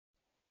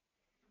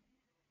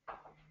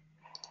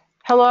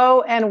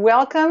Hello and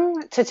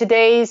welcome to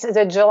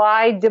the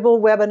July Dibble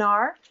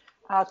webinar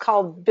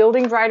called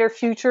Building Brighter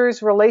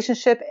Futures,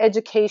 Relationship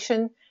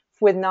Education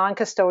with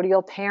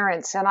Non-Custodial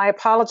Parents. And I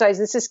apologize,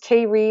 this is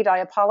Kay Reed. I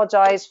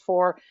apologize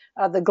for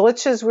the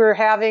glitches we're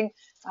having.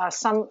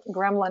 Some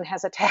gremlin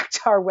has attacked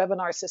our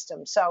webinar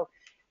system.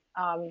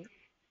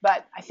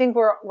 But I think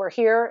we're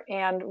here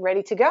and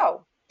ready to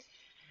go.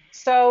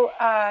 So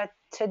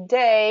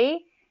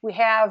today, we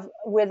have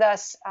with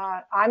us,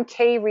 I'm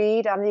Kay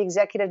Reed. I'm the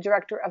Executive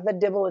Director of the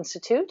Dibble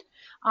Institute.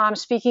 I'm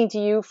speaking to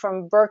you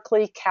from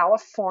Berkeley,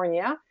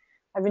 California.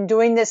 I've been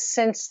doing this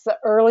since the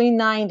early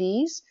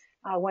 90s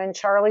when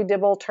Charlie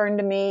Dibble turned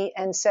to me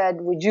and said,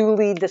 would you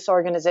lead this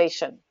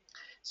organization?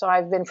 So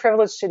I've been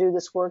privileged to do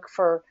this work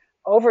for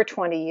over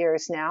 20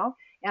 years now.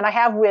 And I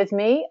have with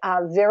me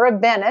Vera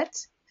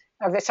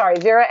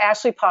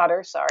Ashley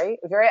Potter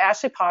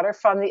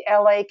from the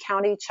LA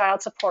County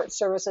Child Support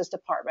Services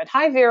Department.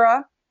 Hi,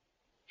 Vera.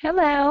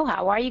 Hello,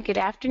 how are you? Good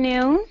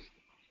afternoon.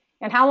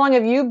 And how long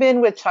have you been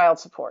with child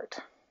support?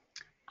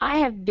 I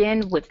have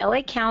been with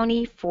LA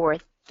County for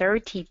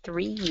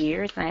 33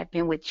 years, and I've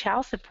been with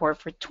child support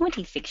for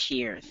 26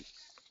 years.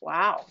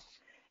 Wow.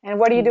 And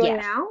what are you doing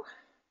Yes. now?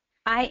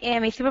 I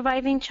am a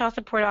supervising child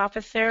support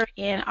officer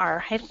in our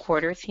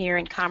headquarters here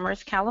in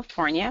Commerce,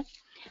 California.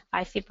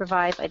 I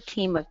supervise a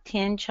team of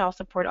 10 child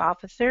support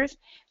officers.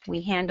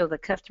 We handle the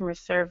customer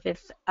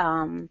service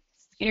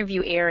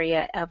interview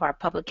area of our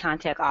public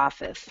contact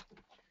office.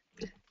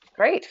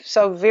 Great.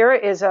 So Vera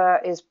is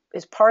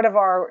part of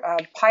our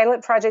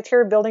pilot project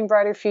here, Building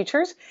Brighter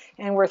Futures,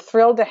 and we're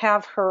thrilled to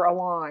have her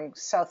along.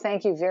 So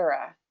thank you,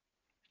 Vera.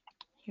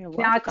 You're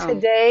welcome. Now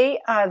today,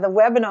 the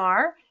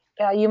webinar,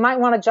 you might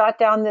want to jot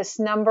down this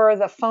number,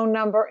 the phone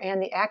number,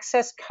 and the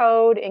access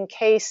code in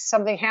case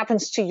something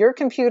happens to your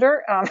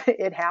computer.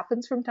 It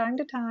happens from time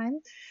to time.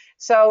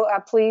 So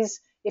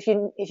please, if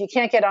you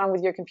can't get on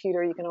with your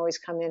computer, you can always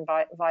come in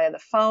via the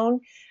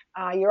phone.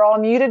 You're all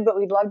muted, but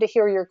we'd love to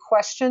hear your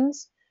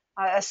questions,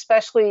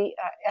 especially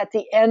at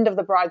the end of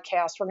the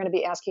broadcast. We're going to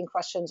be asking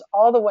questions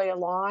all the way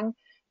along,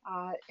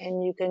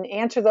 and you can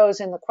answer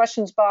those in the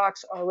questions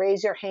box or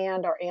raise your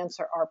hand or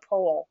answer our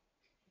poll.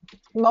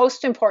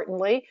 Most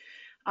importantly,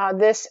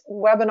 this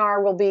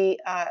webinar will be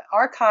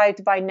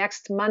archived by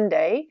next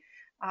Monday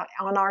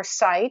on our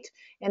site,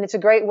 and it's a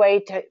great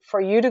way for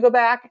you to go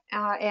back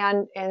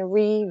and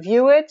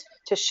review it,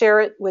 to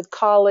share it with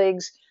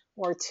colleagues,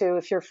 or to,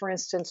 if you're, for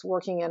instance,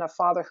 working in a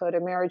fatherhood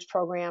or marriage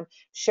program,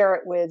 share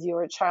it with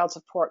your child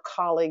support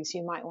colleagues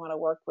you might want to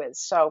work with.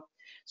 So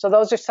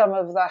those are some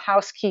of the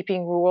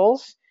housekeeping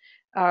rules,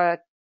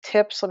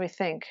 tips. Let me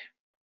think.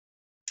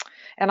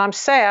 And I'm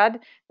sadly,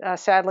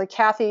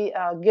 Kathy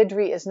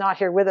Guidry is not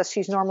here with us.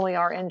 She's normally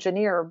our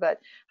engineer, but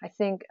I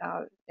think,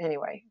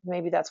 anyway,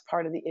 maybe that's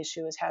part of the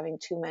issue, is having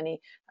too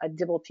many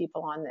Dibble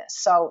people on this.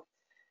 So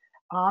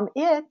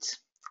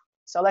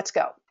let's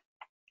go.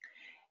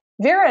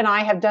 Vera and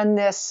I have done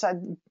this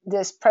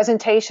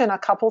presentation a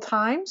couple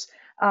times,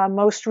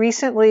 most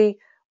recently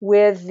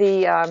with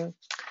the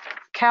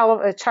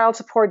Child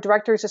Support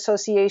Directors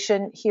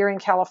Association here in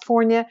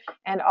California,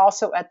 and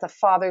also at the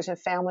Fathers and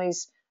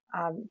Families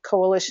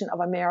Coalition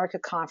of America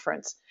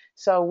conference.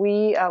 So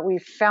we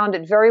found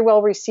it very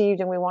well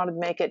received, and we wanted to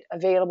make it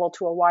available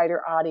to a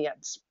wider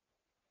audience.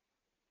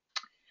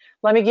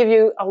 Let me give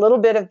you a little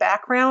bit of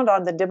background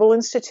on the Dibble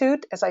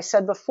Institute. As I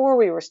said before,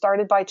 we were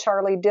started by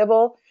Charlie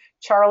Dibble.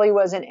 Charlie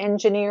was an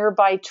engineer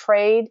by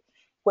trade.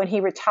 When he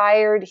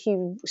retired,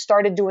 he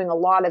started doing a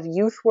lot of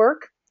youth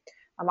work.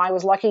 I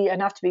was lucky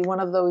enough to be one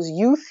of those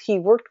youth he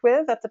worked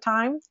with at the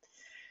time.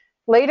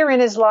 Later in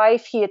his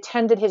life, he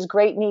attended his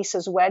great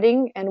niece's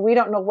wedding, and we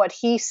don't know what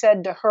he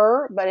said to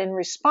her, but in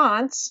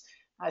response,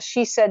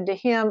 she said to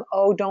him,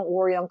 "Oh, don't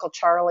worry, Uncle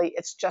Charlie,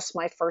 it's just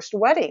my first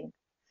wedding."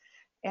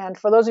 And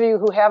for those of you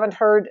who haven't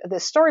heard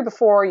this story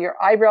before,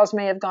 your eyebrows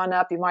may have gone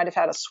up. You might have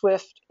had a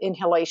swift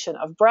inhalation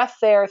of breath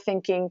there,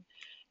 thinking,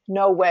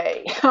 no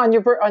way, on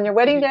your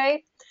wedding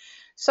day.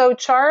 So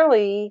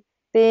Charlie,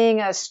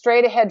 being a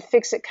straight-ahead,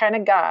 fix-it kind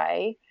of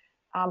guy,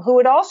 who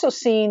had also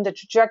seen the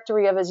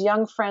trajectory of his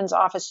young friends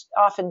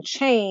often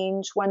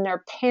change when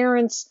their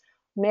parents'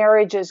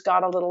 marriages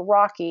got a little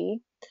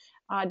rocky,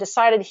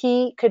 decided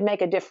he could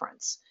make a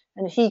difference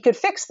and he could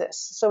fix this.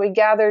 So he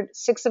gathered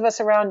 6 of us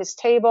around his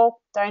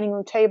dining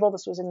room table.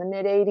 This was in the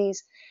mid-'80s.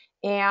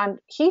 And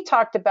he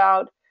talked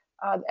about,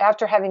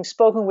 after having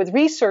spoken with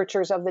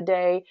researchers of the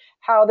day,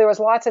 how there was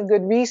lots of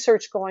good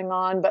research going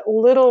on, but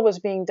little was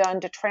being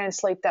done to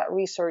translate that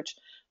research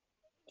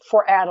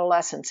for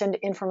adolescents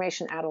into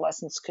information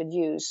adolescents could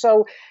use.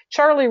 So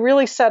Charlie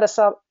really set us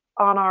up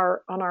on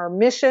our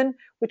mission,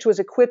 which was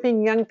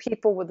equipping young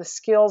people with the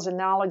skills and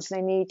knowledge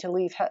they need to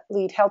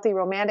lead healthy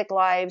romantic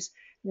lives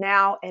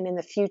now and in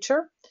the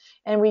future.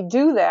 And we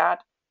do that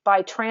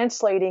by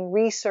translating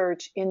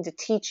research into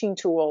teaching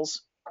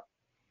tools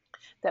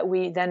that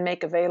we then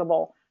make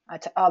available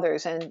to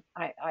others. And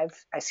I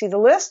see the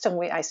list, and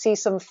I see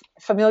some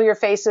familiar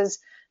faces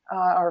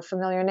are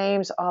familiar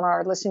names on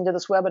our listening to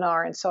this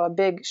webinar. And so a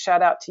big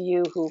shout out to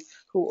you who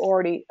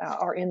already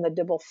are in the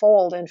Dibble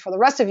fold, and for the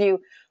rest of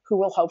you who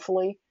will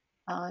hopefully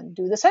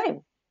do the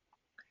same.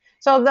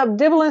 So the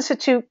Dibble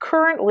Institute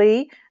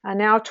currently,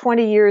 now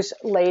 20 years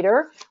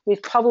later,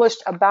 we've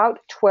published about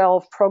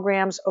 12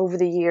 programs over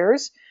the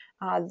years.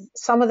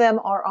 Some of them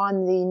are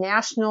on the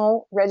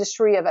National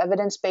Registry of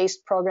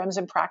Evidence-Based Programs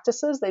and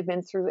Practices. They've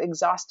been through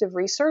exhaustive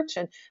research,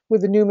 and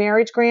with the new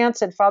marriage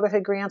grants and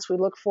fatherhood grants, we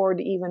look forward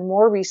to even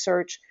more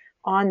research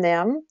on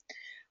them.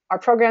 Our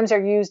programs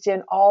are used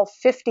in all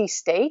 50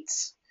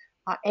 states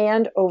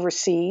and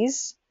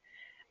overseas.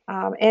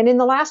 And in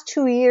the last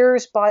 2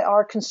 years, by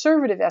our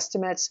conservative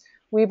estimates,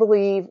 we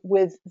believe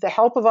with the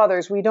help of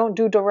others, we don't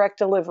do direct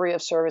delivery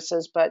of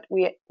services, but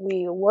we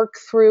work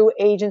through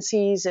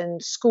agencies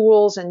and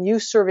schools and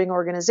youth-serving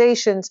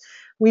organizations.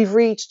 We've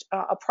reached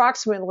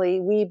approximately,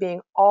 we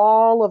being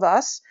all of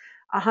us,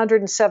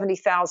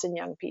 170,000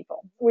 young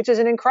people, which is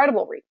an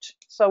incredible reach.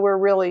 So we're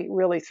really,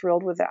 really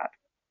thrilled with that.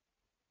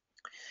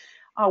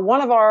 One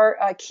of our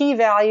key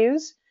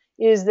values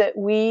is that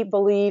we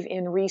believe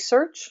in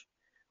research.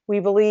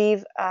 We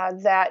believe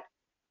that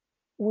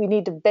we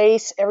need to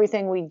base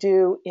everything we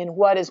do in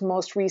what is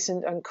most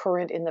recent and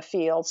current in the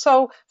field.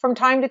 So from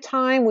time to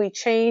time, we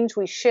change,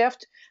 we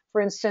shift.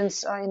 For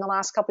instance, in the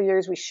last couple of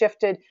years, we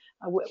shifted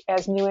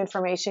as new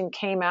information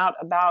came out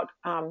about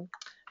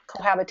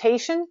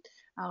cohabitation.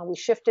 We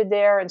shifted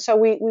there. And so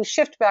we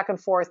shift back and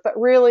forth, but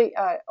really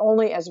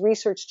only as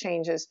research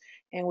changes,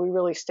 and we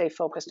really stay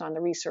focused on the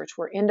research.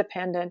 We're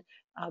independent.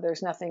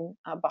 There's nothing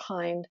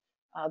behind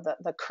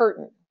the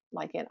curtain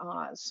like in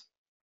Oz.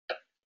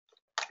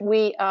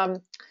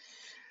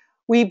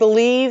 We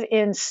believe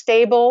in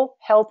stable,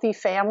 healthy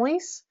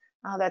families.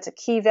 That's a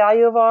key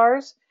value of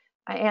ours.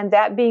 And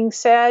that being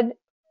said,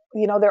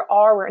 you know,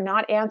 we're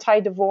not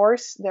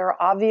anti-divorce. There are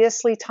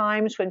obviously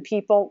times when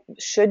people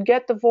should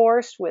get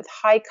divorced with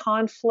high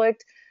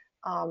conflict,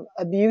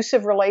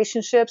 abusive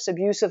relationships,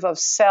 abusive of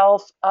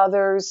self,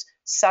 others,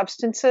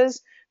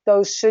 substances.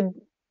 Those should,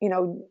 you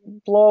know,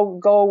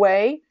 go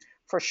away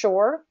for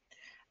sure.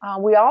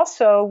 We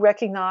also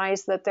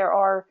recognize that there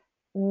are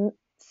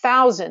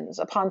thousands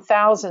upon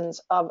thousands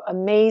of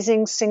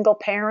amazing single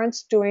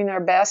parents doing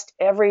their best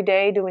every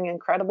day, doing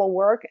incredible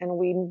work. And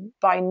we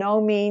by no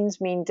means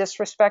mean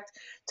disrespect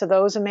to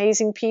those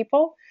amazing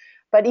people.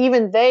 But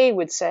even they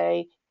would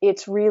say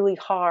it's really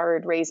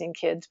hard raising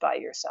kids by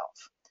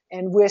yourself,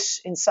 and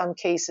wish in some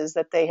cases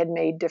that they had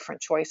made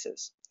different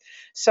choices.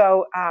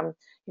 So, you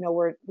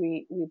know,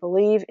 we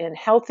believe in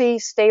healthy,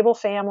 stable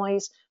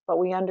families, but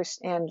we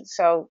understand,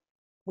 so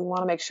we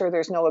want to make sure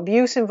there's no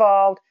abuse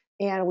involved.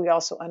 And we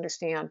also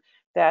understand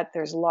that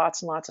there's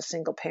lots and lots of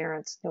single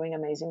parents doing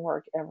amazing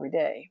work every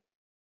day.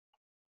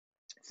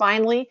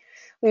 Finally,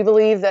 we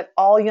believe that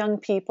all young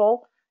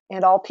people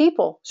and all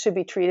people should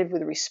be treated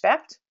with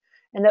respect,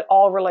 and that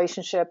all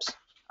relationships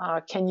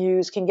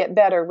can get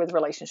better with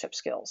relationship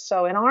skills.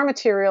 So in our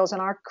materials, in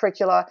our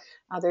curricula,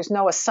 there's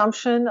no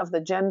assumption of the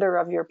gender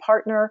of your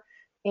partner,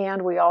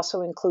 and we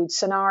also include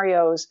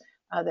scenarios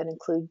that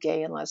include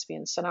gay and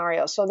lesbian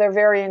scenarios. So they're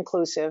very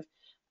inclusive.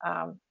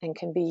 And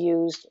can be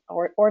used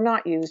or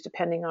not used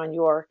depending on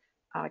your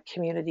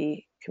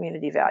community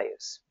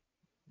values.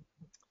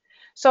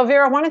 So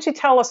Vera, why don't you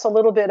tell us a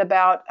little bit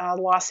about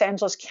Los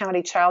Angeles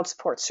County Child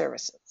Support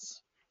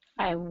Services?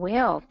 I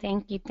will.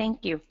 Thank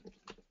you.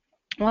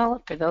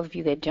 Well, for those of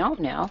you that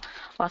don't know,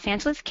 Los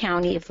Angeles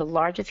County is the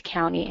largest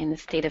county in the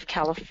state of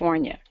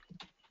California.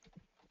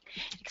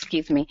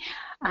 Excuse me.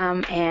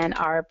 And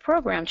our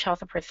program, Child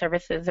Support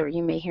Services, or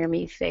you may hear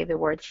me say the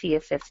word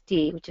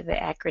CSSD, which is the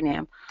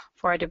acronym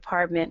for our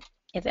department,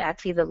 is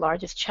actually the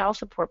largest child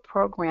support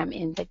program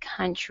in the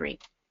country.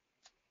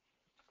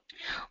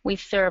 We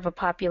serve a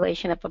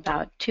population of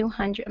about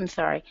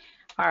 200,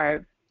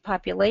 our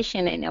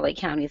population in LA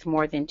County is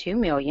more than 2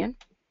 million.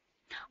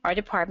 Our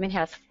department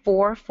has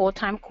 4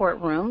 full-time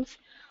courtrooms.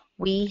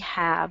 We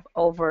have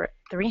over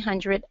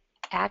 300,000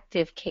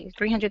 active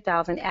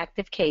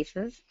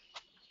cases.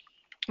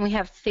 We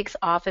have 6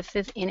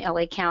 offices in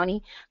LA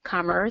County: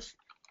 Commerce,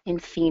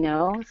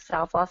 Encino,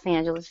 South Los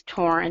Angeles,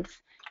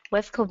 Torrance,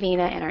 West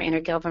Covina, and our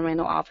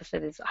intergovernmental office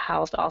that is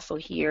housed also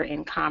here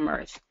in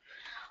Commerce.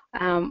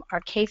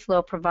 Our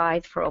caseload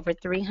provides for over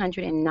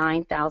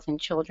 309,000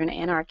 children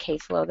in our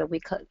caseload that we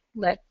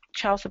collect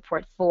child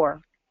support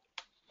for.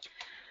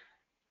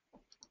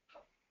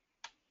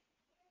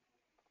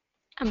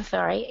 And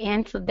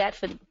so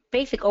that's a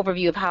basic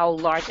overview of how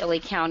large LA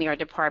County our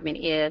department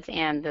is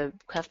and the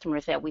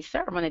customers that we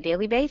serve on a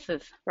daily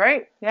basis.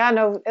 Right. Yeah,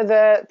 no,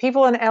 the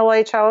people in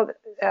LA Child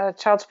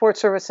Support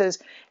Services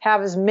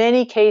have as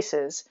many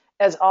cases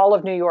as all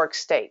of New York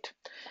State.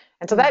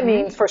 And so that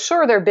means for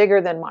sure they're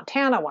bigger than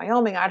Montana,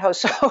 Wyoming, Idaho.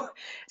 So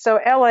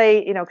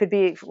LA, you know, could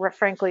be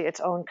frankly its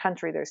own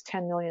country. There's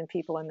 10 million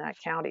people in that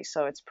county,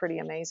 so it's pretty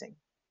amazing.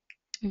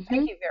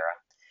 Thank you,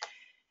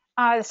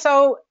 Vera.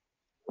 So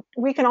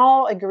we can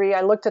all agree.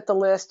 I looked at the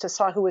list to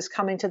saw who was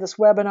coming to this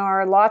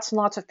webinar. Lots and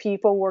lots of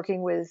people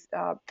working with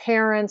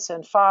parents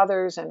and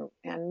fathers and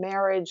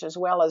marriage, as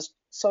well as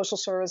social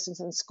services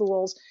and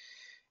schools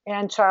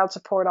and child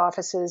support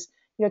offices.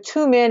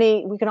 Too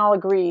many. We can all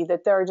agree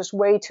that there are just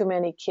way too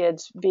many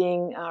kids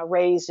being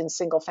raised in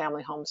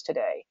single-family homes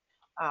today.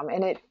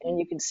 And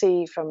you can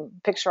see from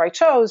the picture I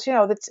chose,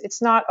 that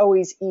it's not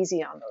always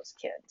easy on those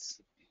kids.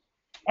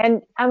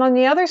 And on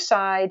the other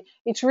side,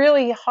 it's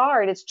really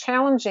hard. It's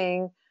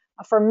challenging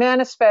for men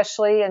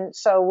especially. And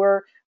so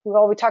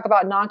we talk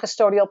about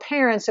non-custodial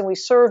parents, and we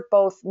serve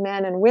both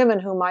men and women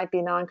who might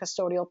be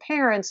non-custodial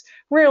parents.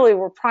 Really,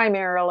 we're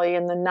primarily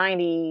in the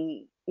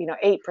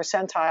 98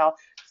 percentile,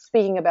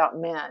 speaking about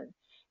men.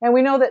 And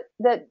we know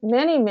that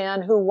many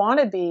men who want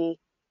to be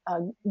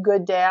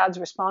good dads,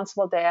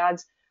 responsible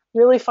dads,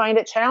 really find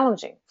it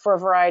challenging for a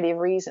variety of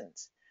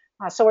reasons.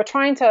 So we're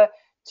trying to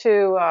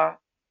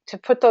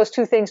put those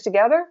two things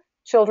together: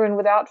 children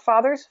without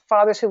fathers,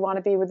 fathers who want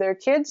to be with their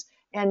kids,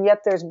 and yet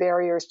there's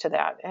barriers to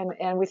that.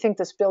 And we think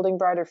this Building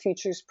Brighter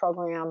Futures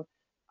program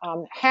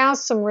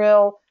has some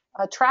real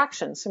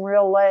traction, some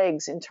real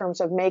legs in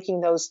terms of making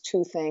those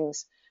two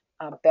things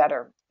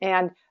better.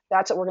 And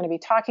that's what we're going to be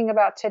talking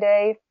about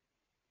today.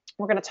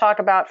 We're going to talk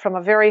about, from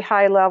a very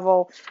high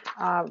level,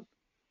 let's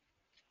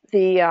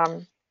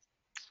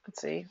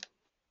see.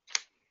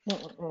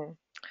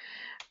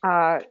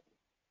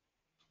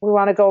 We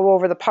want to go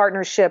over the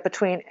partnership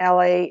between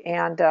LA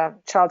and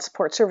Child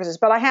Support Services.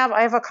 But I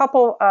have a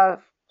couple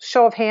of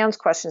show of hands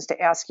questions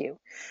to ask you.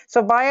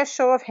 So by a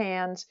show of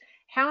hands,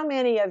 how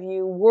many of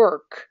you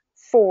work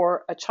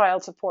for a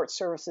Child Support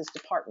Services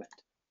department?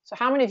 So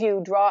how many of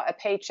you draw a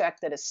paycheck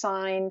that is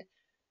signed,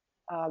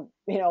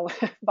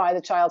 by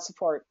the child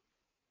support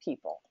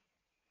people?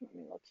 Let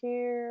me look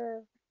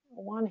here.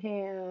 One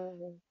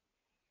hand,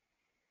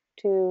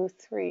 2,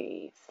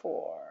 3,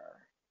 4.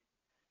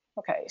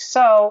 Okay,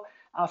 so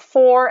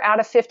 4 out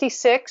of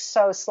 56,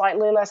 so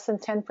slightly less than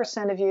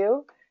 10% of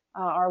you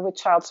are with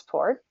child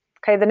support.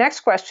 Okay, the next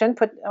question,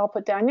 I'll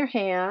put down your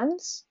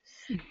hands.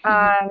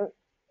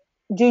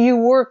 Do you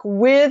work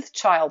with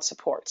child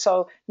support?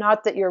 So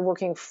not that you're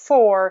working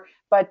for,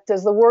 but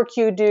does the work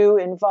you do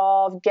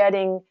involve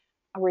getting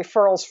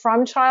referrals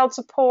from child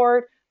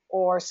support,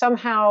 or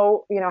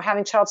somehow,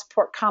 having child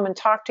support come and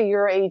talk to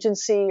your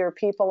agency or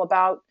people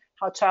about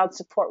how child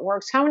support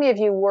works? How many of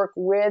you work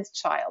with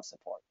child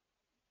support?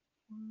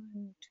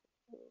 1,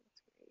 2,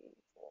 3,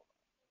 4,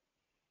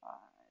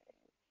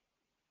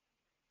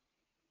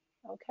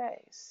 5.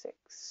 Okay,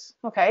 6.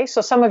 Okay,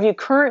 so some of you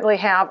currently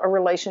have a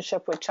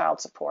relationship with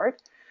child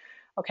support.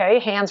 Okay,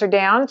 hands are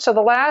down. So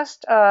the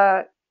last,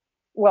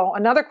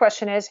 another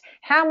question is,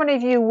 how many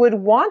of you would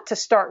want to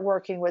start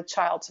working with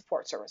child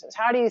support services?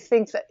 How do you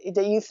think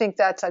do you think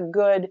that's a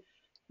good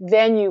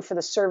venue for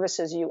the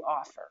services you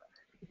offer?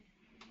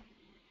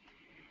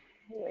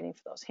 I'm waiting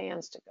for those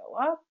hands to go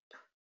up.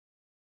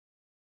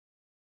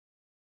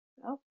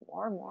 Oh,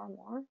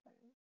 more.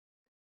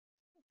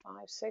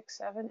 5, 6,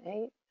 7,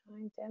 8,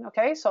 9, 10.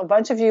 Okay, so a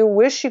bunch of you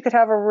wish you could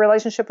have a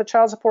relationship with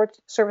child support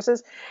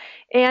services.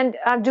 And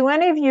do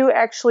any of you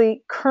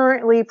actually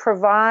currently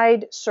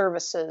provide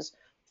services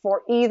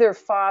for either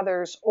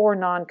fathers or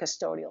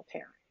non-custodial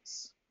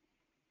parents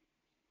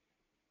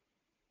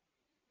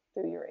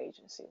through your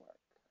agency work?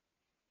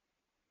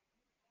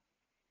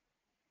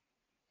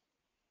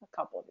 A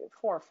couple of you,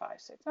 4, 5,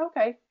 6.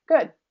 Okay,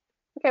 good.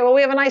 Okay, well,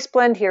 we have a nice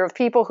blend here of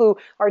people who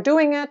are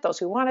doing it, those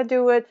who want to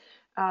do it,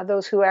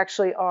 those who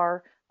actually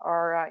are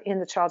in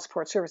the child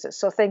support services.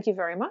 So thank you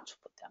very much.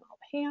 Put down all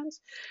the hands.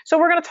 So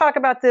we're going to talk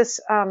about this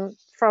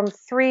from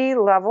 3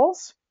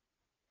 levels.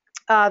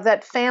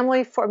 That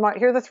family,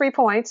 here are the 3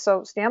 points,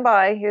 so stand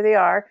by, here they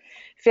are.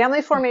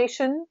 Family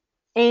formation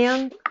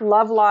and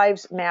love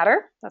lives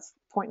matter. That's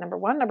point number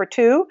 1. Number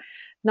 2,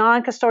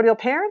 non-custodial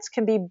parents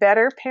can be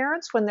better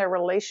parents when their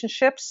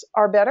relationships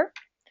are better.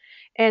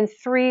 And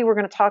 3, we're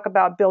going to talk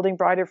about Building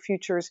Brighter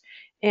Futures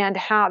and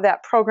how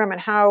that program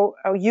and how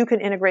you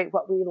can integrate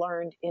what we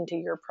learned into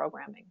your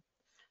programming.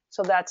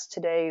 So that's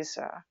today's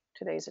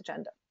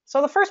agenda.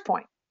 So the first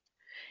point,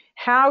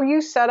 how you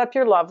set up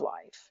your love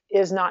life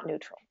is not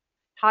neutral.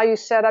 How you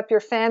set up your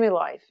family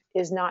life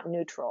is not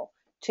neutral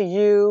to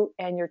you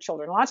and your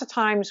children. Lots of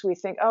times we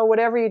think, oh,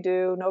 whatever you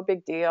do, no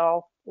big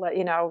deal,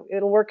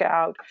 it'll work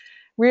out.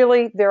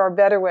 Really, there are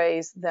better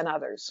ways than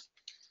others.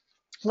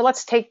 But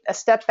let's take a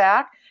step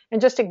back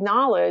and just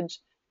acknowledge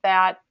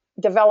that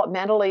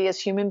developmentally as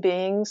human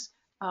beings,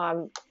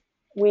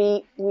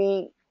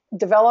 we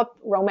develop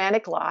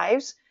romantic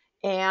lives,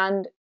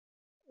 and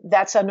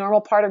that's a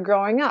normal part of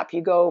growing up.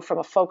 You go from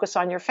a focus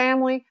on your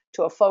family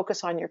to a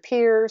focus on your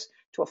peers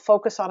to a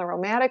focus on a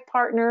romantic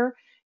partner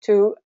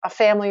to a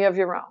family of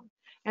your own.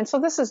 And so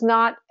this is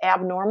not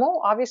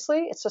abnormal,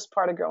 obviously. It's just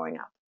part of growing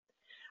up.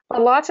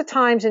 But lots of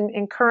times,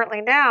 and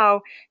currently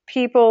now,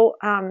 people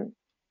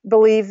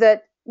believe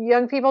that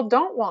young people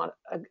don't want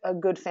a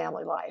good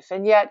family life.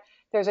 And yet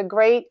there's a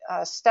great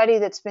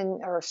study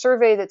or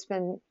survey that's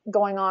been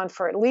going on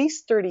for at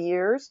least 30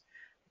 years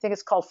think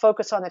it's called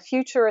Focus on the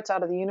Future. It's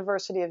out of the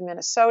University of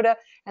Minnesota,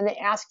 and they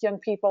ask young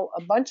people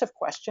a bunch of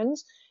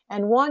questions.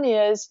 And one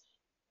is,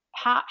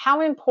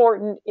 how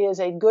important is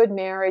a good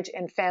marriage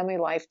and family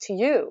life to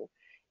you?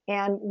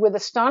 And with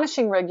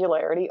astonishing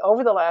regularity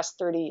over the last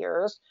 30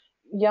 years,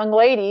 young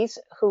ladies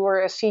who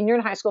are a senior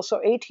in high school, so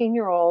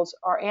 18-year-olds,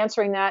 are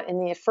answering that in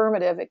the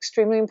affirmative,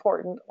 extremely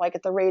important, like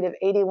at the rate of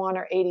 81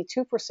 or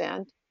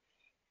 82%.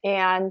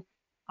 And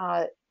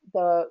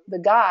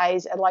the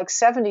guys at like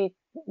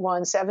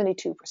 71,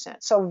 72%.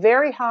 So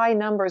very high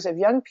numbers of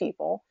young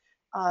people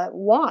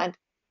want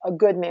a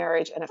good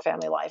marriage and a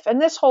family life.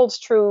 And this holds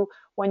true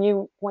when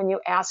you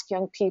ask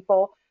young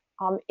people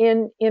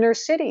in inner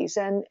cities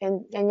and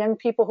young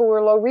people who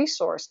are low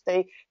resource.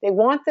 They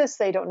want this.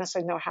 They don't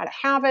necessarily know how to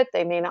have it.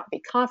 They may not be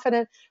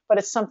confident, but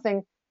it's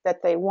something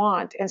that they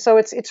want. And so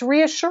it's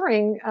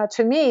reassuring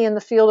to me in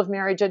the field of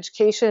marriage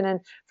education,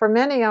 and for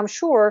many, I'm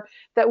sure,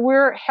 that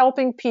we're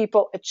helping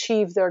people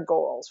achieve their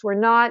goals. We're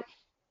not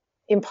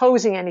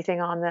imposing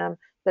anything on them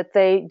that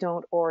they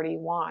don't already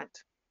want.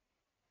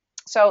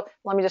 So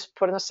let me just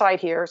put an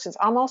aside here. Since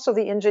I'm also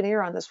the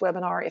engineer on this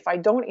webinar, if I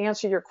don't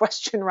answer your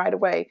question right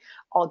away,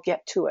 I'll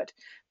get to it.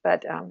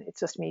 But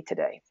it's just me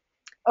today.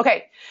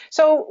 Okay,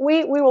 so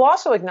we will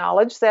also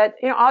acknowledge that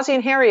Ozzie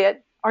and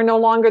Harriet are no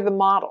longer the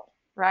model,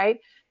 right?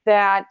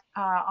 That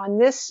on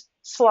this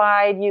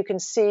slide you can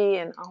see,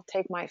 and I'll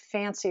take my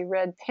fancy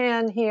red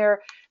pen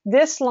here,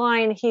 this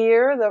line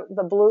here,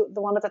 the blue,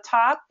 the one at the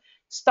top,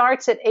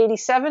 starts at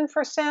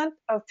 87%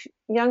 of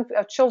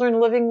children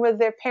living with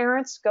their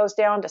parents, goes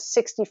down to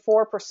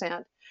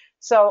 64%.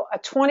 So a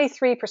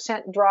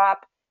 23%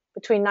 drop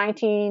between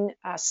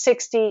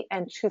 1960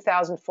 and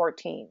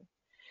 2014.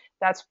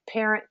 That's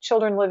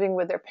children living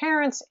with their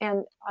parents.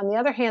 And on the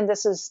other hand,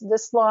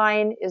 this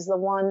line is the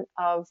one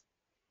of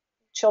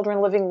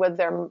children living with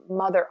their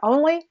mother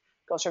only.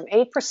 Goes from 8%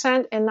 in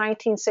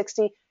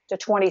 1960 to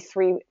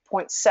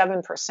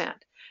 23.7%.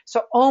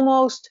 So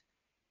almost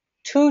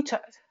two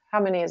times. How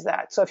many is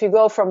that? So if you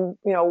go from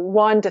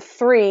 1 to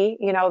 3,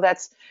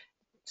 that's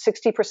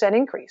 60%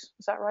 increase.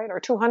 Is that right? Or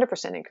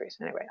 200% increase.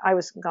 Anyway, I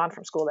was gone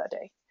from school that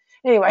day.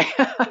 Anyway,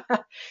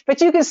 but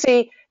you can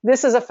see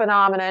this is a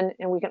phenomenon,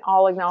 and we can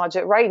all acknowledge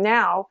it. Right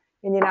now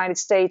in the United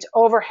States,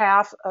 over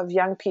half of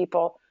young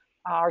people,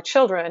 our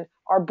children,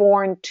 are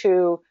born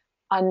to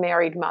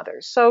unmarried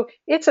mothers. So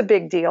it's a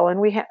big deal, and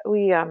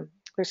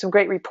there's some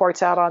great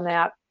reports out on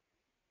that.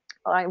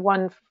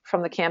 One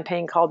from the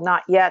campaign called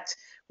Not Yet,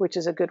 which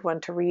is a good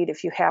one to read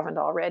if you haven't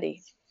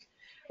already.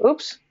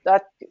 Oops.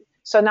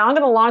 So now I'm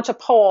going to launch a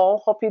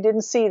poll. Hope you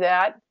didn't see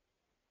that.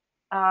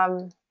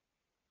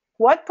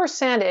 What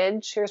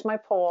percentage, here's my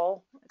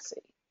poll, let's see.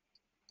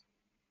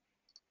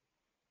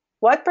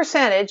 What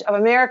percentage of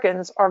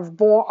Americans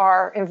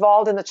are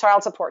involved in the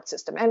child support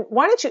system? And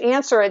why don't you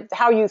answer it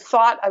how you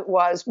thought it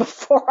was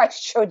before I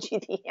showed you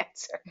the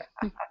answer?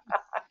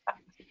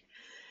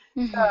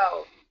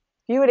 So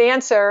if you would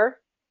answer,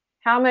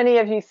 how many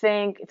of you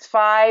think it's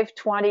 5,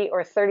 20,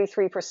 or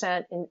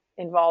 33%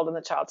 involved in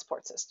the child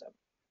support system?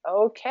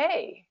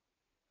 Okay.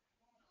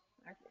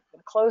 I'm going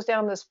to close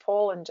down this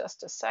poll in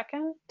just a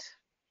second.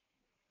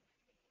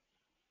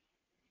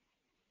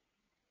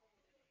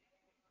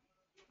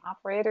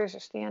 Operators are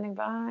standing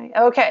by.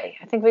 Okay,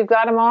 I think we've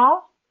got them all.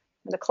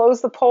 I'm going to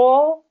close the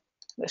poll.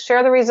 I'm going to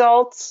share the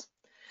results.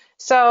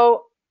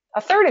 So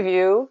a third of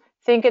you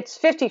think it's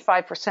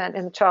 55%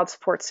 in the child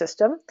support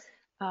system.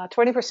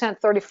 20%,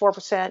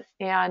 34%,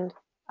 and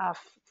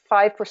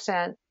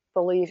 5%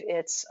 believe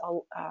it's,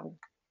 or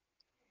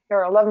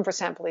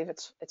 11% believe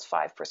it's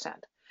 5%.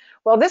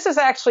 Well, this is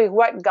actually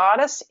what got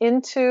us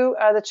into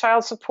the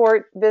child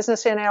support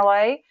business in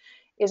LA.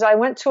 Is I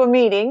went to a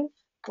meeting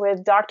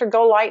with Dr.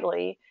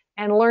 Golightly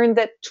and learned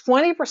that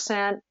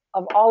 20%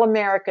 of all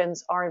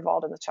Americans are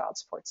involved in the child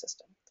support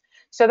system.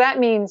 So that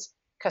means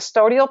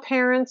custodial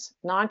parents,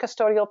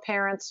 non-custodial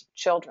parents,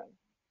 children.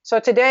 So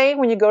today,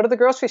 when you go to the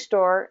grocery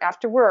store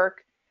after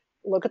work,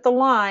 look at the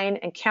line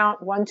and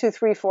count 1, 2,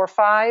 3, 4,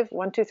 5,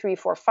 1, 2, 3,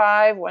 4,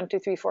 5, 1, 2,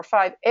 3, 4,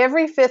 5.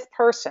 Every fifth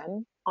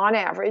person, on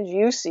average,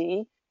 you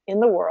see in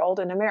the world,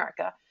 in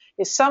America,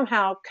 is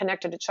somehow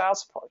connected to child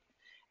support.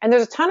 And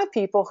there's a ton of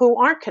people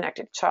who aren't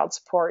connected to child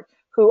support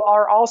who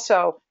are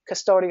also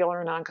custodial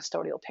or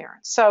non-custodial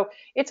parents. So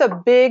it's a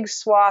big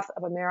swath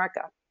of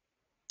America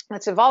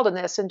that's involved in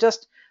this. And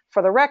just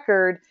for the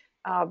record,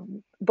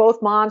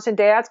 both moms and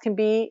dads can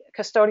be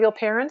custodial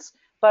parents,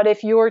 but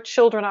if your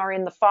children are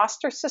in the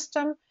foster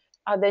system,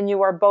 then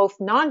you are both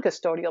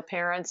non-custodial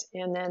parents,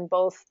 and then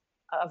both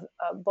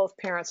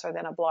parents are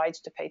then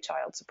obliged to pay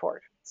child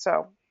support.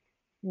 So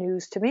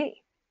news to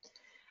me.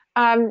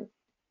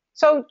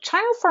 So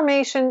child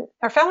formation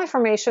or family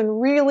formation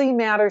really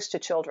matters to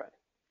children.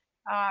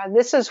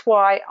 This is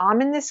why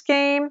I'm in this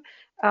game.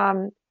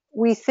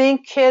 We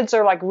think kids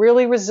are like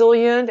really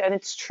resilient, and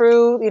it's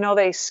true,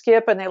 they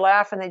skip and they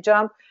laugh and they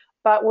jump,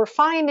 but we're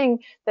finding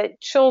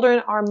that children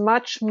are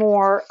much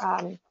more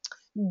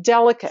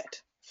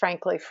delicate,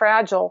 frankly,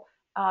 fragile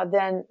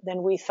than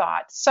we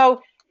thought.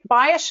 So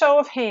by a show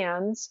of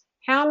hands,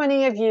 How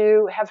many of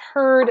you have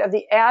heard of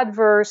the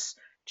Adverse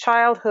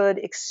Childhood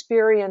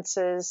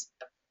Experiences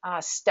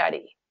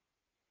study?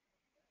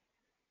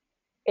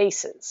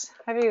 ACEs.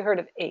 Have you heard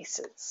of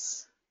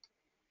ACEs?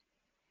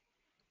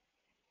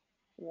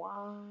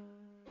 1,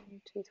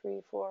 2,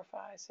 3, 4,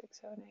 5,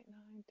 6, 7, 8, 9, 10,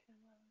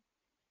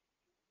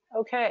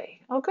 11.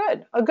 Okay. Oh,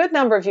 good. A good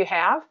number of you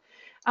have,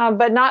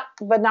 but not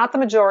the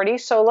majority.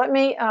 So let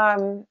me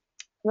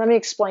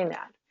explain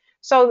that.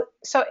 So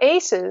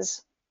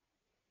ACEs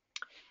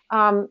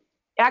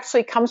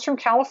actually comes from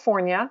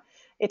California.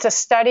 It's a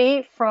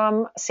study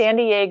from San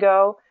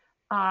Diego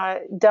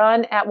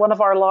done at one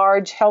of our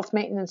large health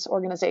maintenance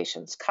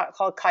organizations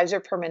called Kaiser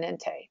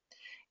Permanente.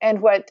 And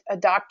what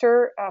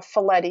Dr.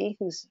 Folletti,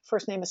 whose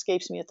first name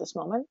escapes me at this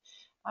moment,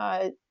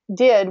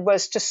 did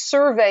was to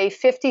survey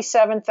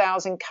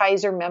 57,000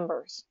 Kaiser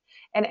members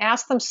and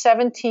ask them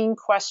 17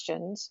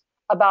 questions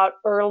about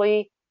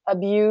early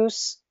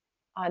abuse,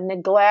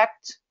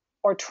 neglect,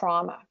 or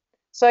trauma.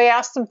 So I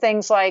asked them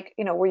things like,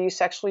 were you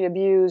sexually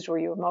abused? Were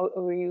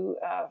you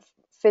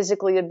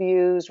physically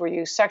abused? Were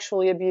you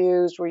sexually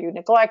abused? Were you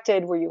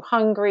neglected? Were you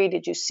hungry?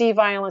 Did you see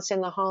violence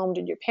in the home?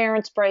 Did your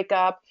parents break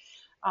up?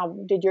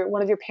 Did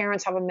one of your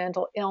parents have a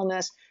mental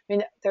illness? I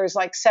mean, there's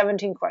like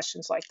 17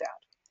 questions like that.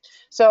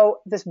 So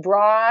this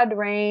broad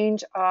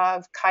range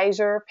of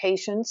Kaiser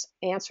patients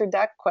answered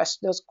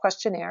those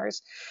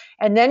questionnaires,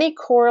 and then he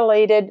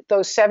correlated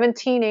those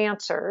 17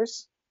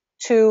 answers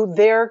to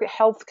their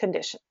health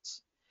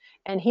conditions.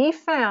 And he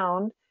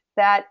found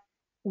that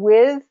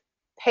with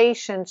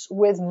patients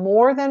with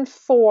more than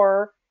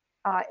 4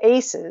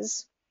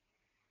 ACEs,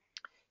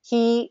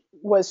 he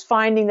was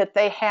finding that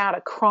they had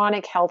a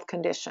chronic health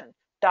condition,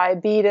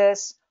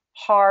 diabetes,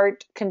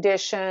 heart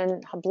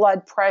condition,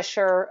 blood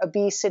pressure,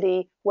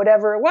 obesity,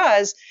 whatever it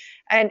was.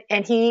 And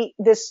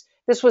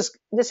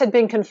this had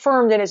been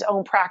confirmed in his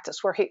own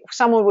practice, where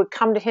someone would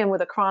come to him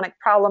with a chronic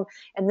problem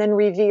and then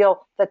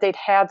reveal that they'd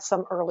had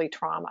some early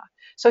trauma.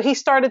 So he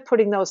started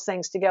putting those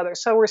things together.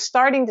 So we're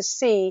starting to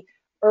see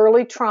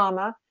early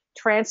trauma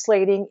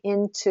translating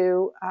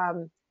into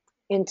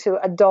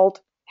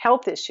adult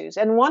health issues.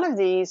 And one of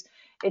these,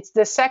 it's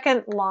the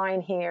second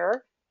line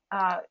here.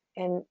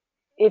 And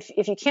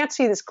if you can't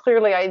see this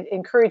clearly, I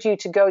encourage you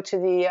to go to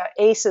the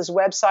ACEs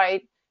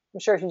website. I'm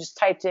sure if you just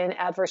typed in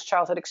adverse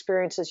childhood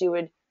experiences, you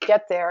would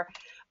get there.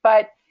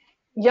 But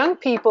young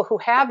people who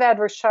have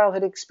adverse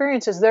childhood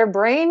experiences, their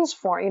brains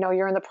form.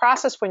 You're in the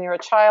process when you're a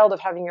child of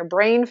having your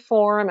brain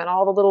form and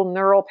all the little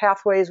neural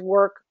pathways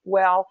work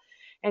well.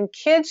 And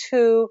kids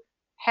who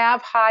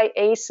have high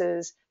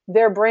ACEs,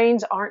 their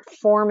brains aren't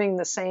forming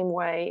the same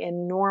way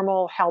in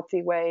normal,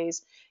 healthy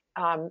ways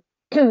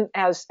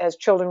as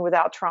children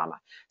without trauma.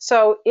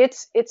 So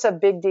it's a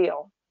big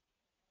deal,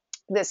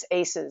 this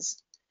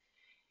ACEs.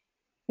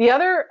 The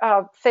other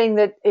thing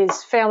that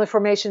is family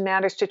formation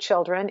matters to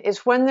children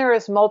is when there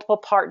is multiple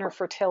partner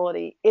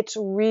fertility. It's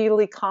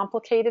really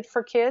complicated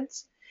for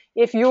kids.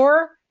 If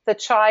you're the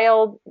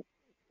child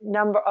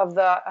of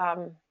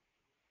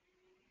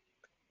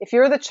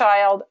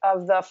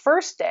the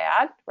first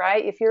dad,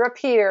 right? If you're a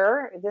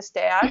peer, this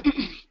dad,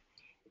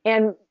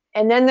 and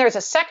then there's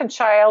a second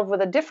child with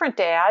a different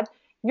dad,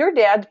 your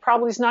dad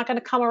probably is not going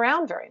to come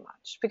around very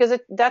much because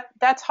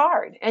that's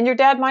hard. And your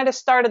dad might have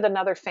started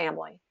another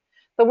family.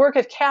 The work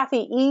of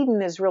Kathy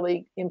Eden is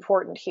really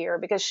important here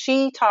because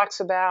she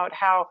talks about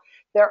how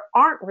there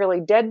aren't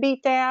really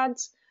deadbeat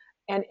dads,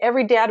 and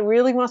every dad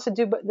really wants to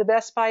do the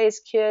best by his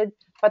kid.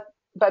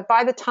 But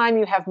by the time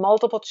you have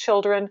multiple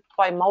children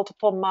by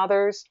multiple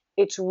mothers,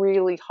 it's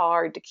really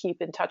hard to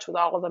keep in touch with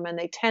all of them, and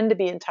they tend to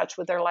be in touch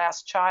with their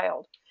last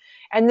child.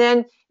 And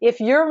then if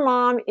your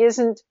mom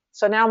isn't,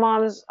 so now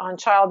mom's on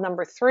child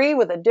number 3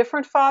 with a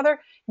different father,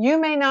 you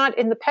may not,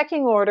 in the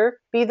pecking order,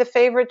 be the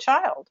favorite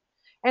child.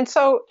 And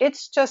so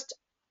it's just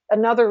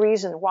another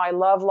reason why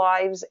love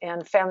lives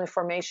and family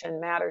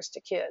formation matters to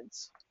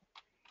kids.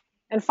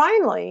 And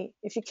finally,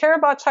 if you care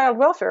about child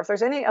welfare, if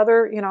there's any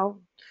other,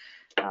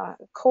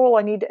 coal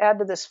I need to add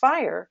to this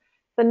fire,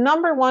 the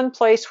number one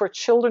place where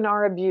children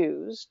are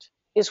abused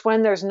is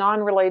when there's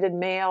non-related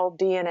male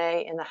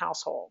DNA in the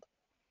household.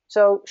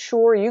 So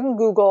sure, you can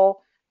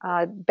Google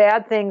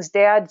bad things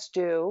dads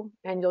do,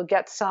 and you'll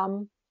get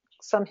some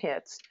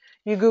hits.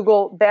 You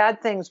Google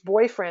bad things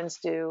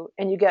boyfriends do,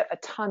 and you get a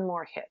ton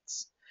more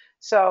hits.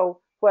 So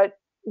what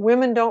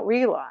women don't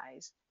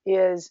realize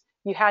is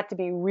you have to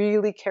be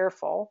really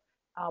careful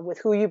with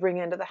who you bring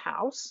into the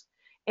house.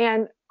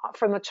 And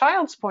from the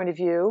child's point of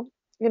view,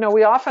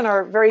 we often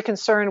are very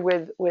concerned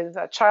with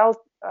child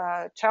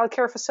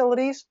care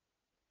facilities,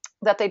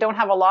 that they don't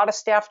have a lot of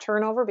staff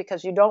turnover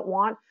because you don't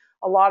want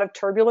a lot of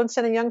turbulence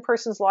in a young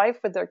person's life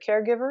with their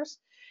caregivers.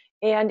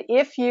 And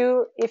if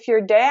your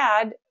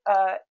dad's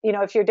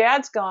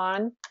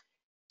gone,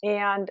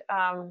 and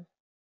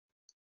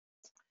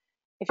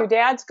if your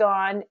dad's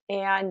gone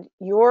and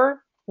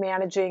you're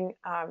managing,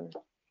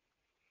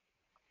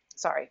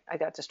 sorry, I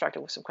got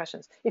distracted with some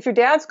questions. If your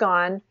dad's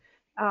gone,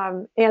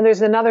 and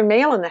there's another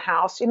male in the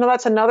house,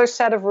 that's another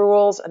set of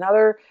rules,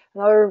 another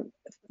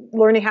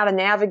learning how to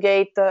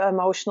navigate the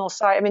emotional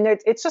side. I mean,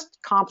 it's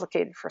just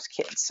complicated for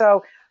kids.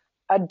 So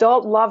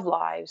adult love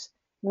lives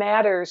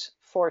matters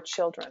for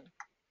children.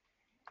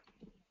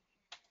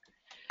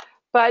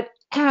 But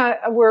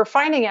we're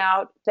finding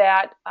out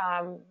that,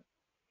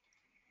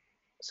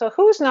 so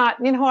who's not,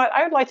 what,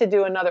 I would like to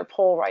do another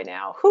poll right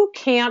now. Who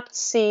can't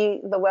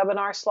see the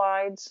webinar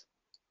slides?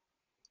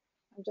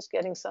 I'm just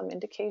getting some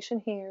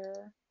indication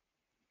here.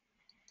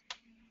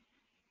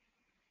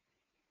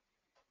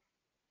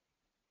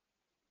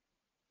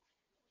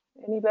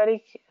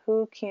 Anybody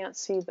who can't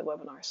see the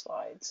webinar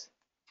slides?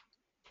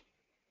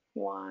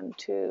 1,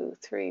 2,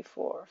 3,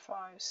 4, 5,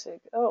 6.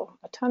 Oh,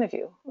 a ton of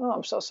you. Oh,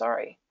 I'm so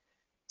sorry.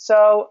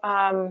 So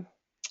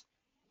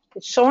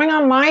it's showing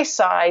on my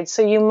side,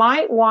 so you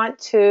might want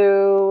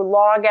to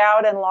log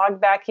out and log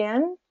back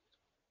in.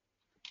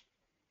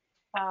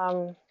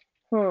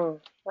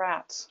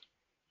 Rats.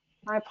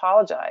 I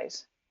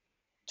apologize.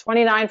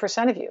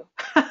 29% of you,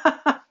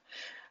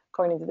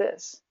 according to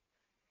this.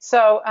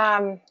 So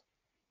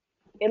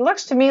it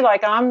looks to me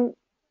like I'm,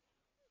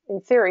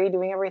 in theory,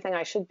 doing everything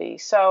I should be.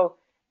 So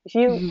if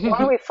you, why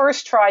don't we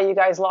first try you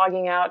guys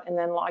logging out and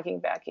then logging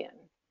back in,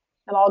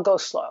 and I'll go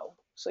slow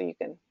so you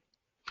can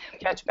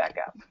catch back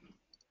up.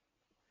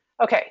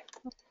 Okay,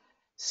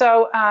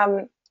 so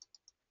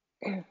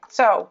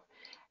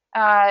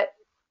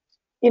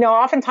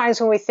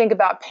oftentimes when we think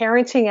about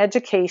parenting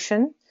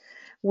education,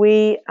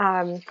 we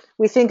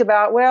think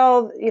about,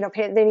 well,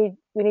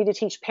 we need to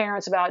teach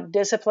parents about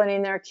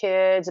disciplining their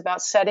kids,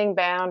 about setting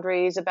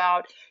boundaries,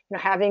 about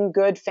having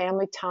good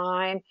family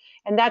time,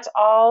 and that's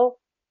all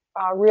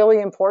really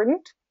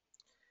important.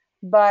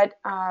 But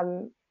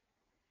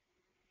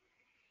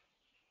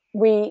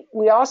we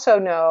also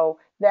know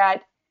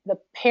that the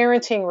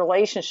parenting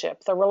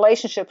relationship, the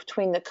relationship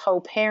between the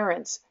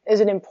co-parents, is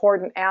an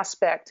important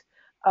aspect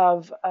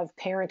of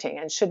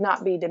parenting and should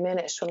not be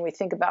diminished when we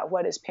think about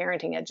what is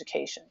parenting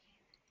education.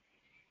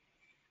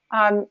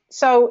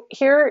 So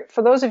here,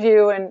 for those of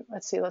you, and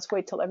let's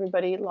wait till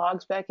everybody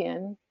logs back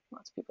in.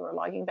 Lots of people are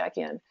logging back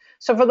in.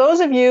 So for those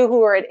of you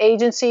who are at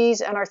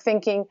agencies and are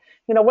thinking,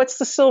 what's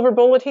the silver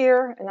bullet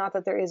here? And not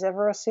that there is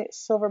ever a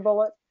silver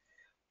bullet,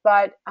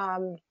 but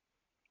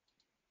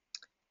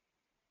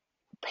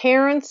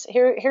parents,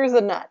 here's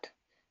the nut.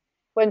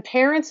 When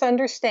parents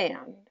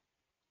understand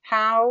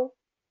how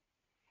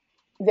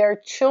their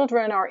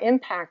children are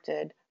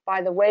impacted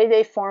by the way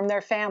they form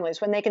their families,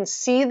 when they can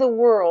see the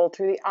world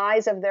through the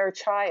eyes of their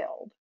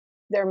child,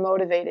 they're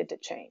motivated to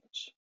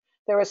change.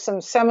 There was some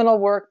seminal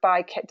work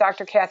by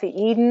Dr. Kathy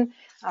Eden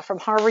from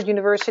Harvard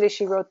University.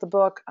 She wrote the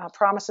book,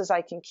 Promises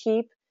I Can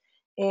Keep.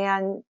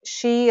 And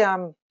she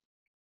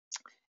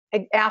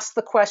asked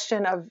the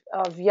question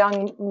of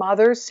young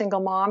mothers,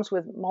 single moms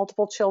with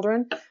multiple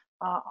children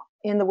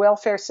in the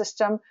welfare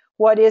system,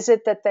 why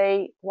did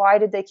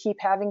they keep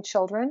having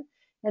children?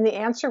 And the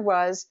answer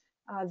was,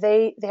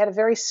 they had a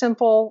very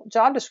simple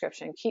job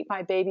description: keep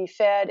my baby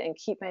fed and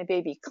keep my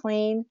baby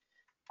clean.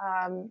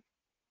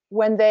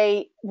 When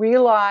they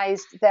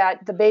realized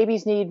that the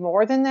babies need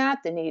more than that,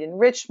 they need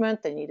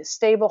enrichment, they need a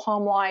stable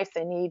home life,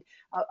 they need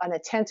an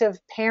attentive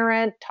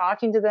parent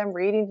talking to them,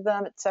 reading to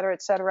them, et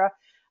cetera,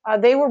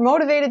 they were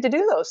motivated to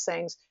do those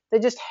things. They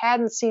just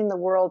hadn't seen the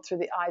world through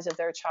the eyes of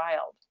their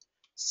child.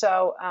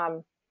 So,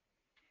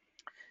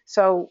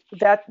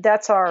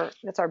 that's our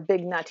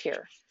big nut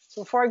here.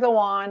 So before I go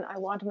on, I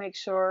want to make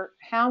sure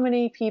how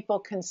many people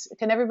can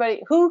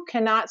everybody, who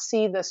cannot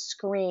see the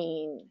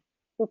screen?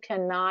 Who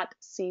cannot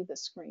see the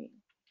screen?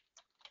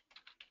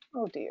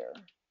 Oh dear.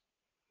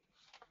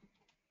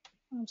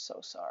 I'm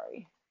so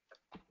sorry.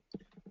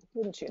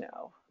 Wouldn't you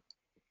know?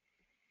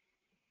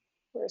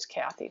 Where's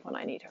Kathy when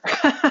I need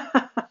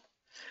her?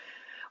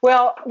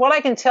 Well, what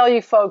I can tell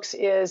you folks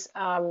is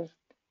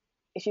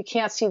if you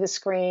can't see the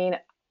screen,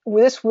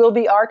 this will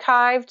be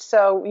archived,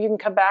 so you can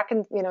come back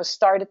and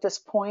start at this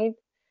point.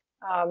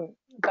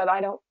 But I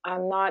don't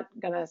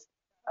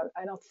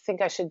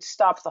think I should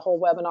stop the whole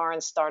webinar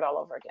and start all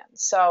over again.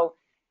 So,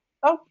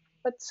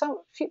 but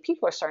few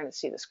people are starting to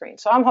see the screen,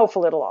 so I'm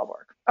hopeful it'll all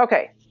work.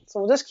 Okay, so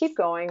we'll just keep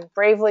going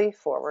bravely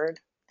forward.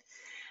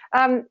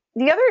 The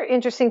other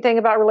interesting thing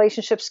about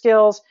relationship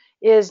skills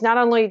is not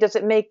only does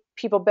it make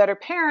people better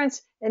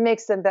parents, it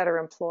makes them better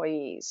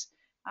employees.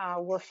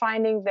 We're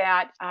finding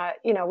that,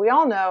 we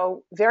all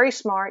know very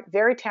smart,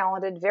 very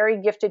talented,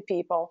 very gifted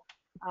people,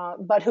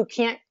 but who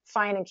can't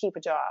find and keep a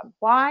job.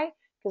 Why?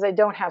 Because they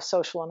don't have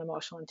social and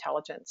emotional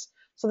intelligence.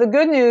 So the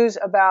good news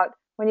about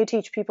when you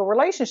teach people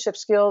relationship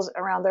skills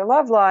around their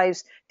love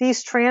lives,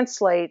 these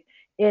translate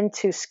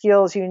into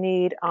skills you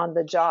need on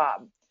the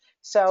job.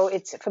 So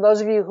it's for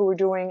those of you who are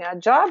doing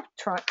job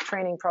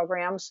training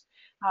programs,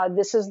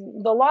 this is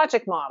the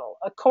logic model.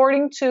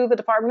 According to the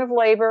Department of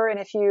Labor, and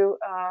if you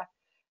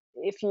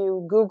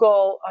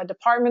Google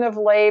Department of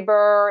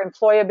Labor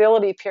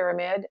employability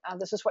pyramid,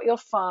 this is what you'll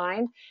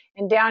find.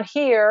 And down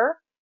here,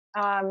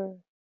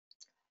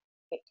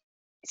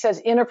 it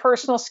says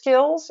interpersonal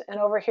skills, and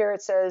over here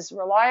it says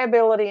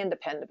reliability and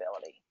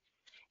dependability.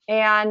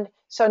 And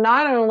so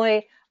not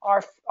only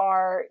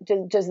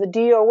does the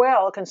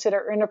DOL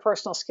consider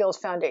interpersonal skills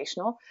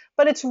foundational,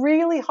 but it's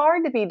really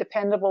hard to be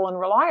dependable and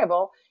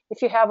reliable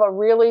if you have a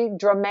really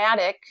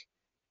dramatic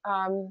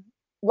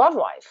love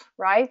life,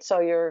 right? So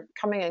you're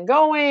coming and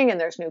going, and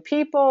there's new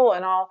people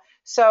and all.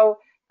 So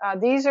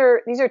these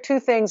are two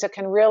things that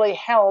can really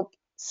help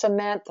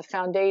cement the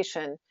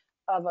foundation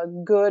of a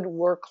good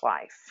work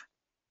life.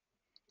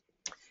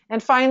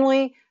 And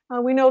finally,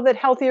 we know that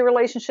healthier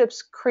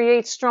relationships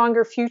create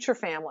stronger future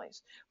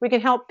families. We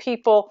can help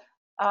people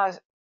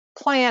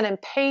plan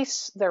and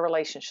pace their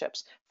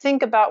relationships,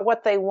 think about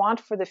what they want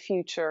for the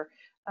future,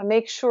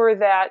 make sure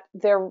that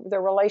their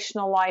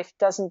relational life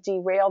doesn't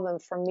derail them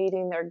from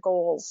meeting their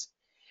goals.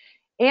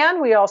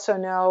 And we also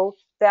know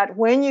that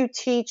when you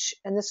teach,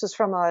 and this is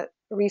from a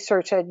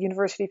research at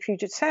University of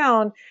Puget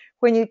Sound,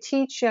 when you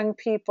teach young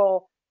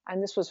people,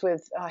 and this was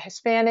with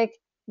Hispanic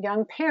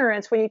young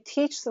parents, when you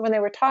teach them, when they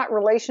were taught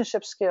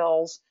relationship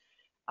skills,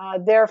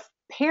 their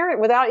parent,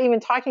 without even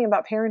talking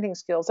about parenting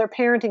skills, their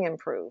parenting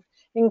improved,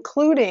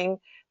 including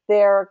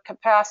their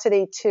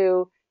capacity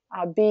to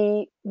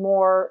be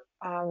more,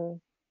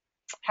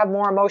 have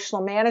more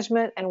emotional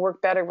management and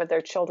work better with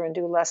their children,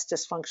 do less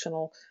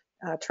dysfunctional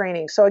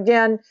training. So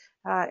again,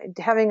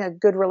 having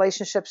good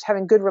relationship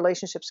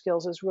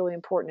skills is really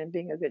important in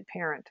being a good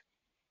parent.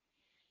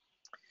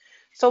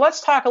 So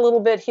let's talk a little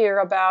bit here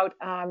about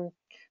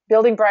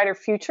Building Brighter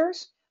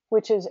Futures,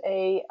 which is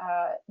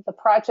the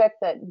project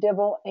that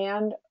Dibble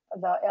and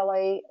the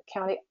LA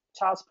County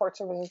Child Support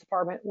Services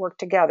Department work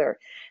together.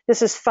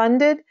 This is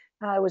funded.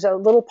 It was a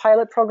little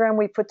pilot program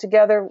we put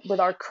together with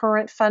our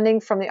current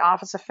funding from the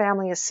Office of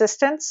Family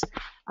Assistance.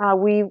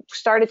 We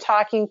started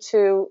talking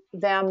to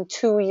them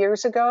 2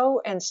 years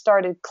ago and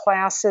started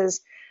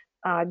classes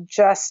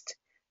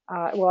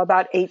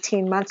about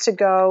 18 months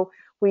ago.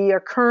 We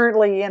are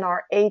currently in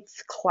our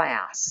 8th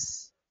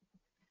class.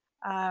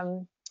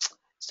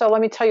 So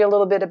let me tell you a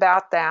little bit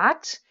about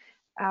that.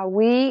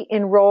 We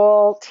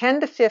enroll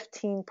 10 to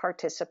 15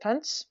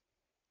 participants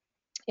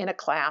in a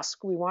class.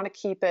 We want to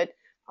keep it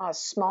a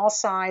small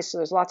size, so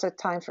there's lots of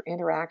time for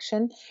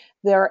interaction.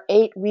 There are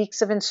 8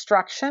 weeks of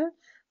instruction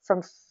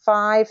from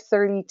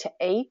 5:30 to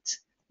 8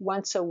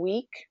 once a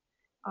week.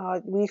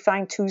 We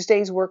find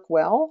Tuesdays work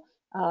well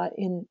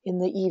in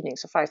the evening,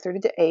 so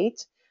 5:30 to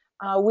 8.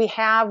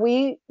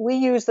 We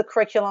use the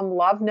curriculum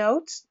Love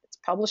Notes. It's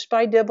published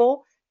by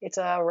Dibble. It's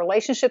a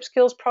relationship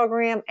skills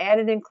program, and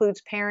it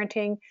includes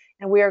parenting.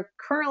 And we are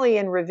currently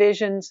in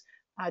revisions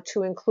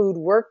to include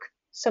work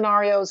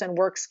scenarios and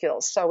work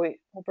skills. So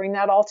we'll bring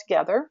that all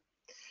together.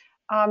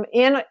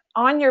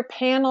 On your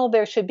panel,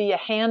 there should be a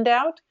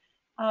handout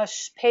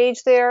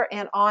page there,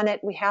 and on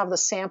it we have the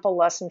sample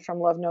lesson from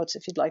Love Notes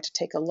if you'd like to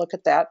take a look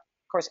at that.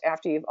 Of course,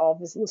 after you've all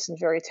listened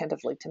very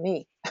attentively to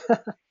me.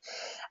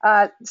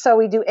 So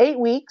we do 8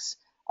 weeks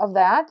of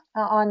that.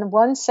 On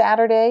one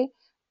Saturday,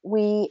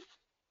 we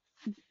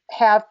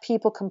have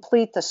people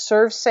complete the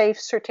Serve Safe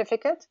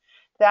certificate.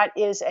 That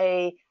is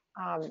a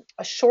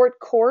short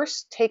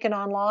course taken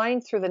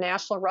online through the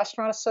National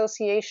Restaurant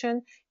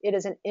Association. It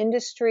is an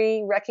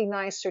industry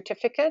recognized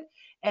certificate.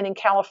 And in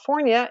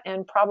California,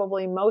 and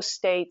probably most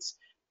states,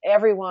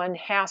 everyone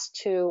has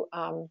to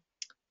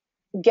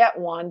get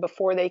one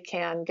before they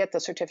can get the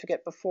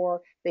certificate,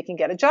 before they can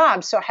get a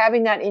job. So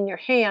having that in your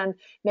hand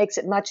makes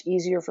it much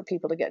easier for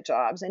people to get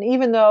jobs. And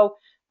even though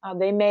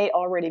they may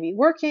already be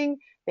working,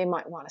 they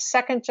might want a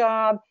second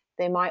job,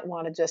 they might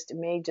want to it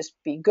may just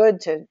be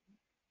good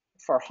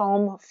for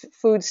home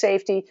food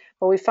safety,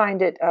 but we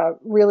find it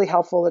really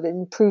helpful that it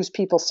improves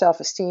people's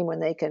self-esteem when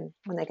they can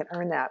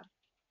earn that.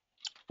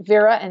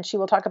 Vera, and she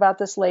will talk about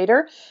this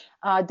later,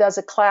 does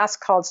a class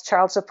called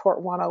Child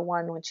Support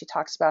 101 when she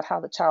talks about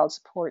how the child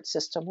support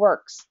system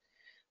works.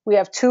 We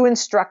have 2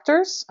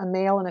 instructors, a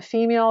male and a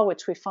female,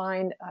 which we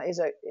find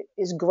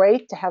is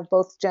great to have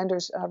both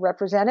genders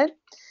represented.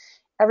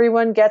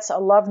 Everyone gets a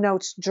Love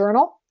Notes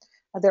journal,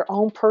 their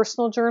own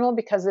personal journal,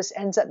 because this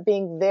ends up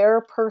being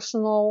their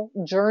personal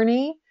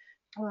journey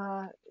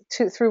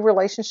through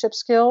relationship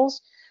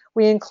skills.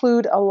 We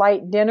include a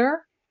light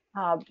dinner,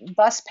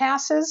 bus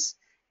passes,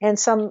 and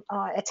some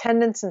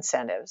attendance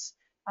incentives.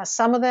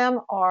 Some of them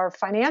are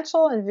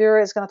financial, and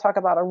Vera is going to talk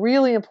about a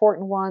really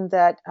important one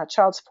that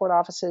child support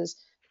offices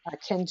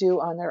can do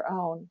on their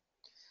own.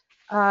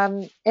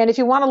 And if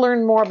you want to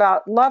learn more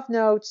about Love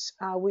Notes,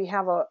 we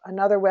have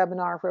another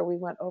webinar where we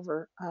went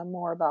over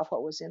more about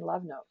what was in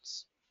Love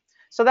Notes.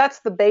 So that's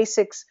the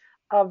basics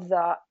of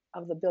the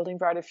Building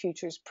Brighter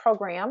Futures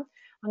program.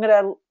 I'm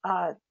going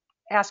to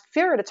ask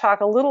Vera to talk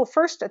a little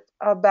first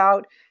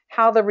about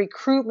how the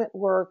recruitment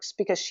works,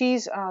 because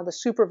she's the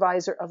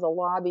supervisor of the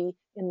lobby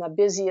in the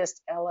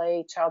busiest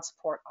LA child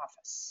support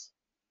office.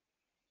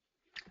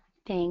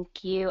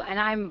 Thank you. And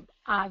I'm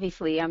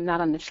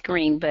not on the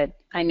screen, but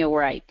I know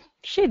where I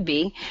should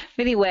be.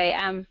 But anyway,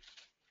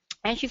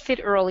 as you said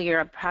earlier,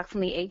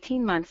 approximately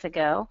 18 months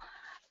ago,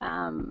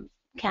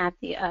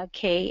 Kathy,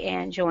 Kay,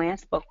 and Joanne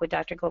spoke with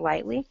Dr.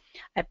 Golightly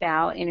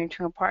about an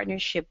internal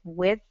partnership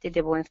with the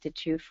Dibble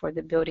Institute for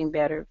the Building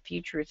Better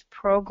Futures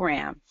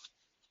program.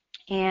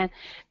 And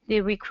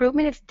the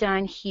recruitment is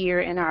done here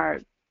in our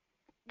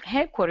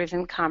headquarters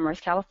in Commerce,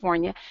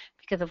 California,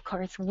 because of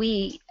course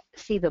we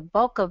see the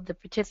bulk of the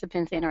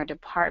participants in our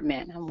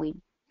department, and we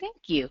thank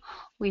you.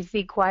 We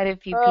see quite a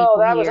few Oh, people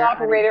that was here.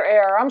 operator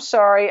error. I'm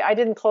sorry. I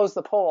didn't close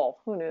the poll.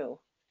 Who knew?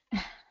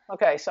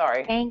 Okay,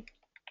 sorry. Thank,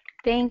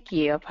 thank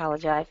you. I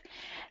apologize.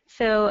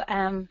 So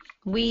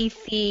we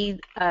see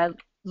a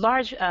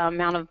large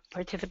amount of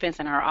participants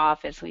in our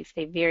office. We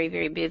stay very,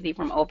 very busy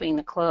from opening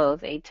to close,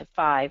 8 to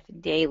 5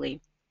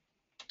 daily.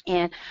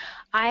 And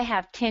I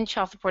have 10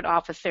 child support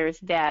officers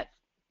that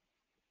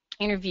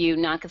interview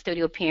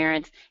non-custodial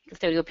parents,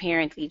 custodial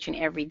parents each and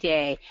every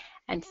day.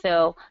 And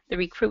so the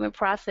recruitment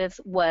process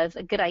was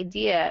a good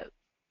idea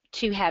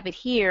to have it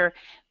here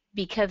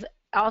because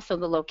also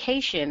the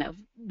location of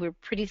we're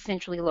pretty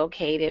centrally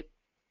located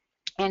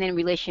and in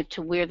relation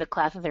to where the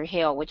classes are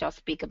held, which I'll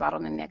speak about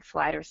on the next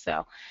slide or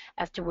so,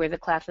 as to where the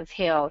class is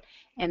held.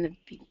 And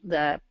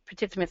the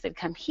participants that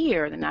come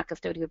here, the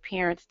non-custodial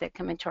parents that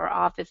come into our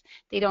office,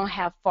 they don't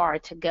have far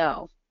to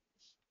go.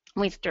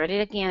 We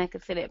started again, I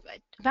consider it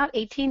about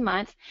 18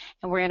 months,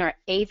 and we're in our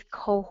 8th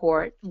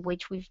cohort,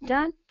 which we've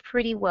done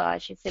pretty well.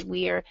 She said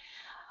we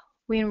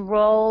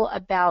enroll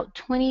about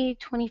 20,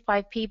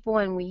 25 people,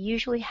 and we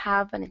usually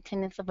have an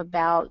attendance of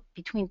about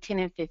between 10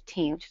 and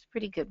 15, which is a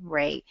pretty good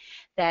rate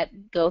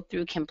that go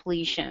through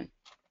completion.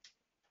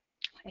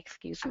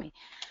 Excuse me.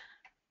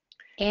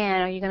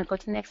 And are you going to go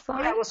to the next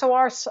slide? Yeah, well, so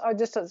our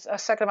just a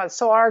second about it.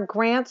 So our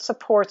grant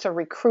supports a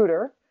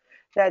recruiter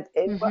that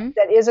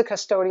is a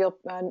custodial,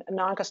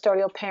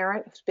 non-custodial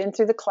parent who's been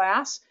through the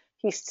class.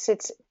 He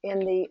sits in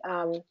the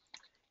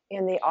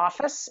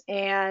office,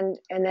 and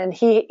then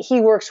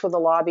he works with the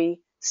lobby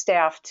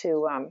staff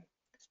to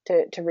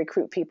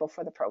recruit people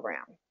for the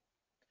program.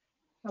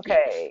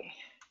 Okay.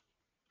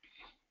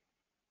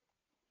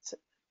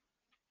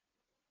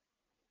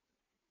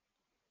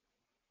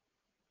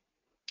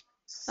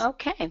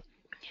 Okay.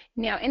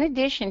 Now, in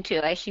addition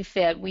to, as you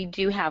said, we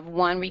do have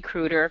one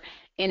recruiter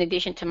in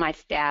addition to my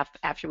staff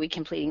after we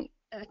complete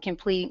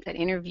an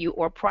interview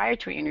or prior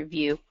to an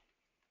interview.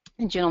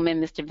 The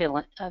gentleman, Mr.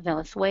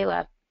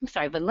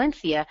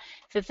 Valencia,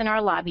 sits in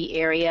our lobby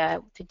area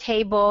with a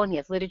table, and he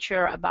has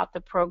literature about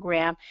the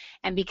program.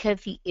 And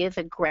because he is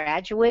a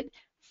graduate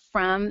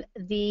from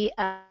the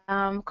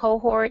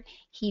cohort,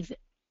 he's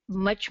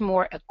much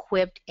more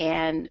equipped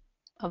and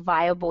a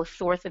viable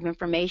source of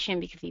information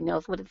because he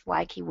knows what it's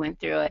like. He went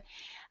through it.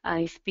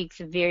 He speaks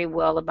very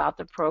well about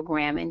the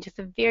program and just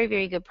a very,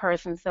 very good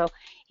person. So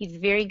he's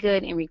very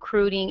good in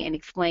recruiting and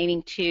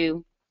explaining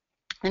to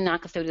the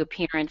non-custodial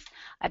parents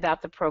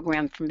about the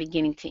program from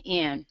beginning to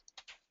end.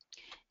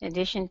 In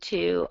addition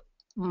to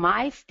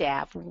my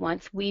staff,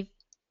 once we've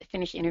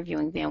finished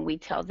interviewing them, we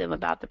tell them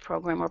about the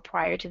program or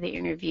prior to the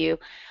interview,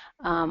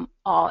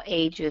 all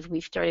ages. We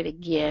started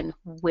again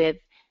with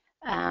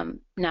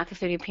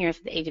non-custodial parents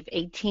at the age of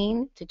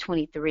 18 to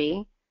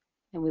 23,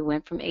 and we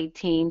went from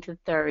 18 to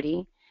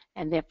 30,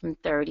 and then from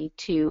 30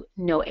 to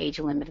no age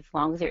limit. As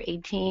long as they're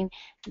 18,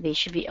 they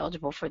should be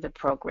eligible for the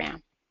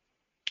program.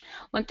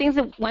 One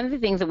of the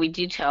things that we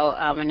do tell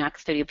our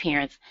non-custodial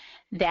parents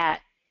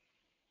that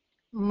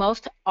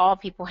most all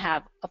people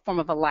have a form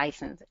of a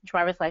license,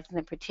 driver's license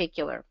in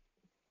particular.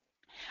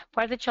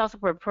 Part of the child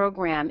support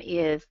program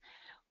is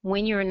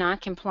when you're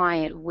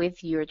non-compliant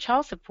with your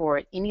child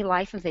support, any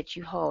license that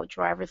you hold,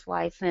 driver's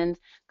license,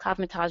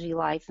 cosmetology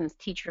license,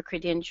 teacher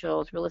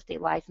credentials, real estate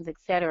license,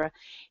 etc.,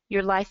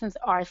 your license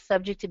are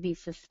subject to be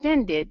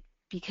suspended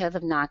because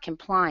of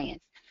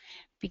non-compliance.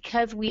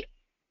 Because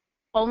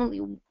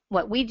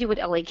what we do with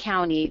LA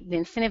County, the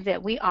incentive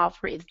that we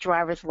offer is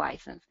driver's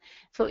license.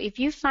 So if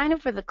you sign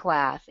up for the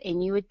class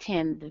and you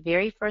attend the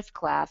very first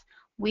class,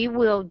 we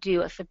will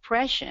do a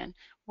suppression.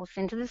 We'll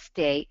send to the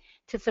state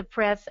to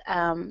suppress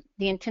the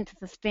intent to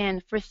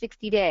suspend for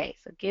 60 days.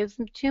 So it gives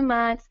them 2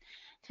 months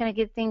to kind of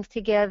get things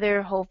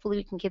together. Hopefully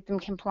we can get them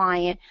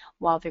compliant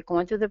while they're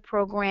going through the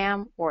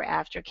program or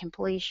after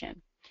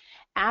completion.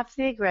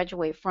 After they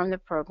graduate from the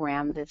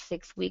program, the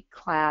 6-week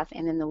class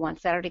and then the 1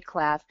 Saturday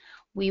class,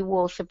 we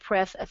will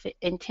suppress an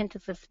intent to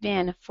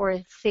suspend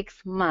for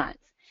 6 months.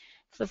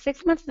 So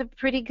 6 months is a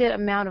pretty good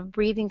amount of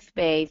breathing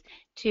space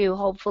to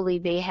hopefully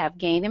they have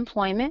gained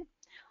employment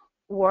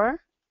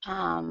or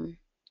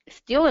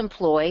still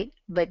employed,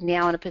 but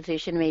now in a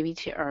position maybe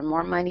to earn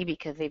more money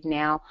because they've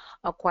now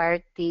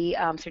acquired the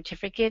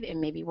certificate and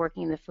maybe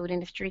working in the food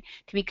industry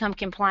to become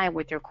compliant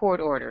with their court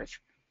orders.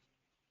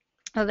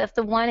 So that's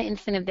the one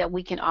incentive that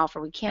we can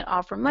offer. We can't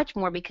offer much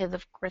more because,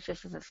 of course,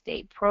 this is a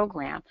state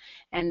program,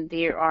 and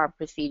there are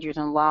procedures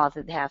and laws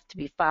that have to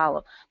be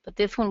followed. But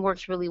this one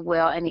works really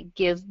well, and it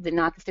gives the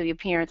non-custodial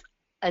parents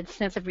a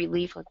sense of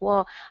relief, like,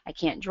 well, I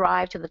can't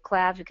drive to the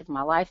class because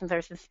my license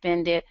are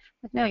suspended.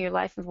 But no, your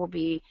license will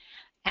be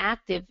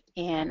active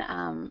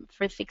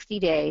for 60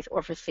 days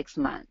or for 6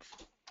 months.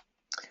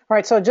 All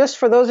right, so just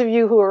for those of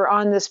you who are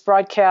on this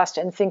broadcast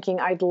and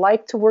thinking, I'd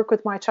like to work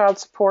with my child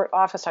support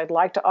office, I'd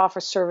like to offer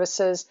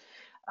services,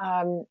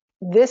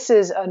 this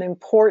is an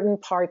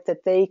important part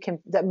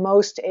that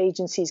most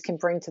agencies can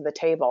bring to the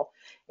table,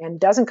 and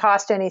doesn't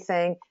cost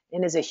anything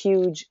and is a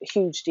huge,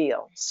 huge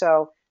deal.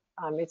 So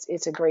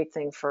it's a great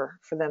thing for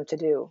them to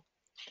do.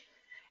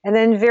 And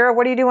then Vera,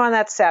 what do you do on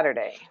that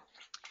Saturday?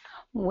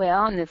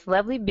 Well, in this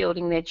lovely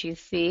building that you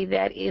see,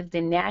 that is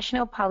the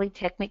National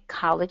Polytechnic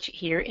College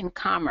here in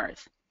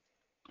Commerce.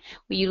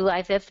 We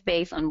utilize that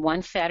space on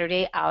one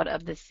Saturday out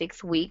of the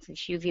 6 weeks.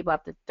 It's usually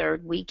about the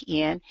third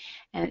weekend,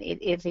 and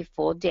it is a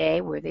full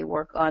day where they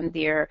work on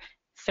their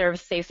Serve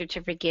Safe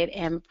certificate.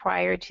 And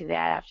prior to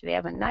that, after they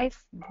have a nice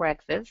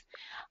breakfast,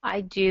 I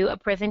do a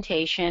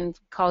presentation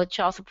called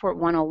Child Support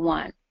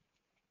 101.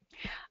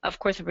 Of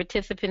course, the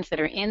participants that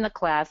are in the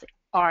class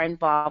are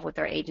involved with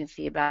our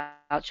agency about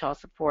child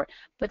support,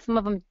 but some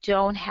of them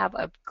don't have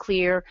a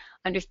clear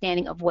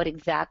understanding of what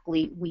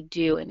exactly we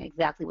do and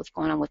exactly what's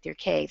going on with their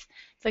case.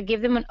 So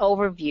give them an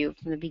overview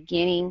from the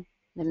beginning,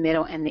 the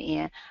middle, and the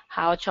end,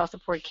 how a child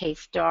support case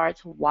starts,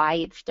 why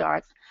it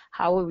starts,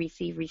 how we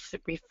receive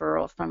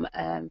referrals from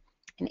an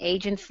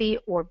agency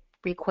or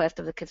request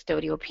of the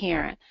custodial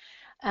parent,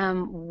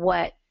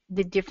 what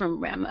the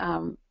different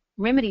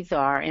remedies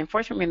are,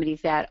 enforcement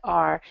remedies that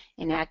are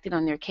enacted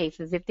on their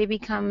cases if they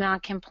become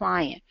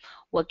non-compliant,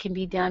 what can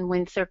be done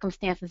when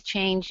circumstances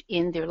change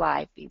in their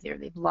life, either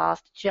they've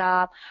lost a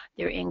job,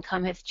 their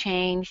income has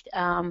changed,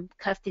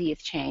 custody has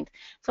changed.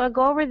 So I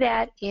go over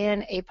that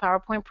in a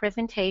PowerPoint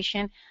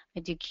presentation.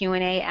 I do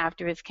Q&A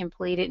after it's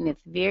completed, and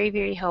it's very,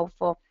 very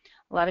helpful.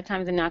 A lot of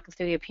times the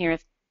non-custodial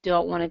parents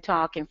don't want to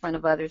talk in front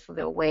of others, so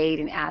they'll wait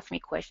and ask me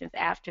questions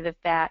after the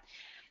fact.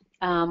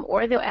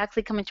 Or they'll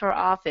actually come into our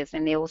office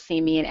and they will see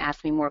me and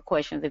ask me more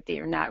questions if they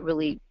are not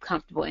really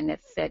comfortable in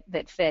that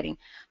setting.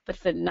 But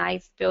it's a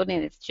nice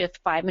building. It's just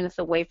 5 minutes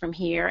away from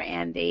here,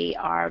 and they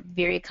are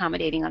very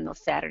accommodating on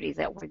those Saturdays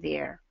that we're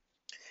there.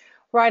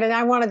 Right, and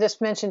I want to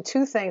just mention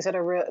two things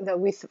that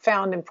we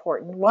found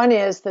important. One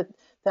is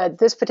that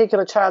this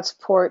particular child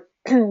support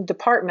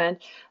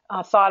department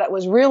thought it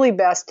was really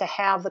best to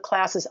have the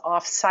classes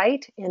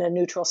off-site in a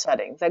neutral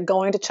setting. That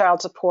going to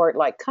child support,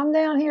 like come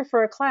down here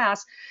for a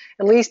class,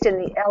 at least in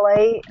the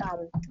LA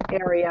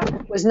area,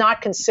 was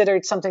not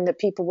considered something that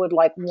people would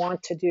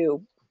want to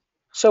do.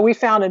 So we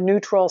found a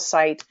neutral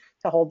site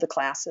to hold the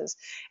classes.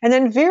 And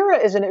then Vera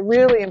is a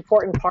really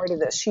important part of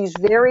this. She's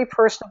very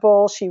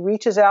personable. She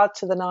reaches out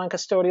to the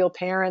non-custodial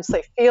parents.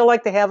 They feel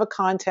like they have a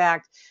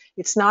contact.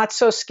 It's not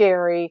so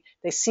scary.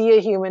 They see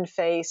a human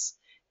face,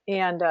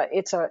 and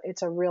it's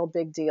a real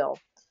big deal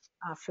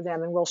for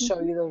them. And we'll show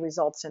you the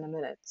results in a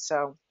minute.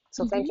 So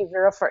thank you,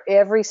 Vera, for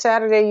every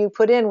Saturday you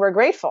put in. We're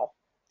grateful.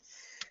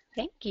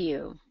 Thank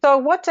you. So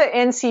what do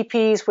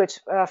NCPs, which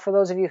for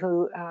those of you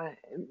who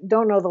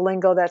don't know the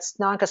lingo, that's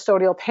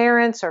non-custodial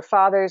parents or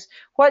fathers,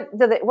 what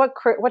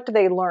do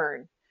they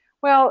learn?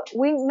 Well,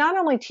 we not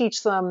only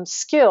teach them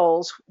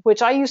skills,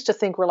 which I used to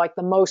think were like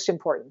the most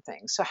important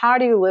things. So how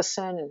do you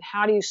listen, and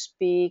how do you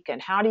speak,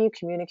 and how do you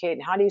communicate,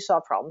 and how do you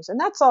solve problems? And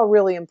that's all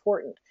really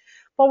important.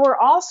 But we're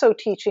also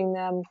teaching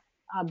them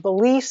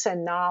beliefs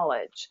and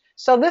knowledge.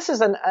 So this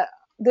is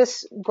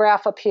this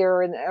graph up here,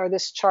 or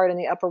this chart in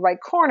the upper right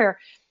corner,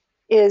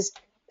 is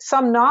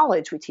some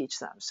knowledge we teach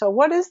them. So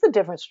what is the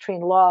difference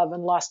between love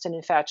and lust and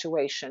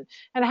infatuation?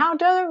 And how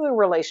do the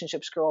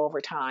relationships grow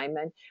over time?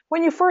 And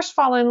when you first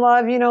fall in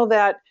love, you know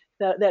that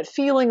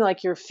feeling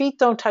like your feet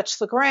don't touch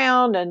the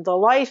ground, and the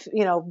life,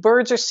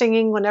 birds are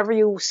singing whenever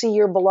you see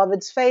your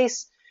beloved's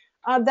face.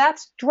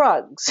 That's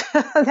drugs.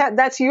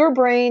 That's your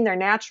brain. They're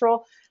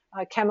natural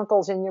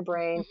chemicals in your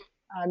brain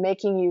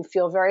making you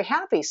feel very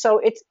happy. So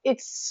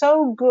it's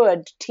so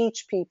good to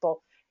teach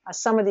people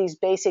some of these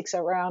basics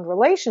around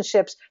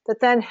relationships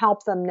that then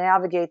help them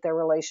navigate their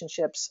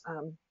relationships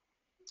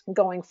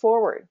going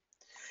forward.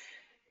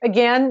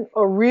 Again,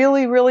 a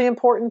really, really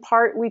important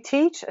part we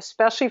teach,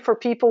 especially for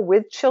people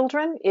with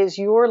children, is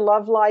your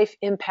love life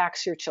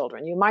impacts your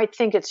children. You might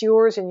think it's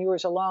yours and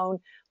yours alone,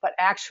 but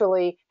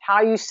actually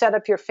how you set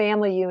up your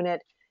family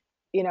unit,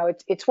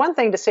 it's one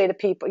thing to say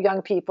to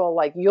young people,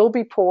 like, you'll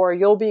be poor,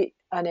 you'll be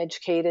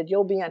uneducated,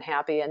 you'll be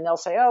unhappy, and they'll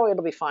say, oh,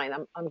 it'll be fine,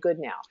 I'm good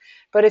now.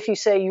 But if you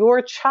say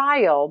your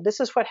child,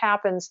 this is what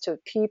happens to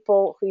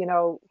people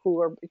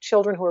who are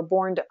children who are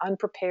born to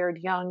unprepared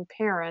young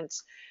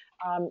parents,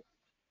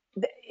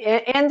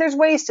 and there's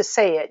ways to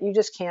say it, you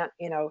just can't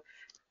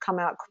come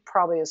out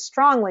probably as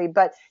strongly,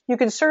 but you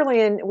can certainly,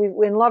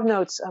 in Love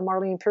Notes,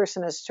 Marlene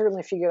Pearson has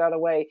certainly figured out a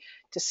way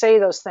to say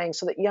those things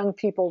so that young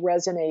people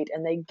resonate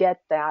and they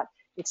get that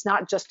it's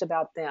not just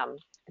about them,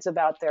 it's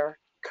about their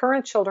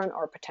current children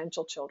or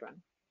potential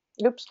children.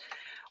 Oops.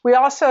 We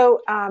also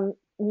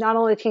not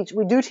only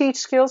do teach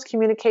skills,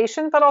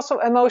 communication, but also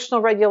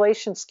emotional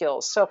regulation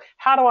skills. So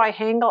how do I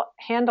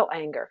handle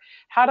anger?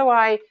 How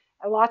do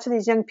lots of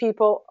these young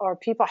people or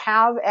people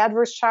have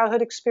adverse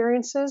childhood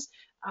experiences.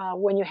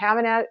 When you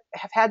have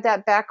had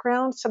that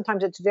background,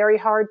 sometimes it's very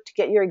hard to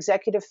get your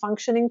executive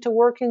functioning to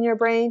work in your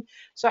brain.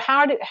 So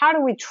how do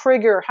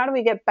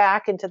we get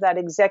back into that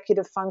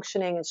executive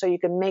functioning, and so you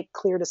can make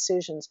clear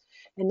decisions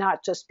and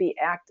not just be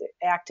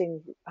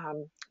acting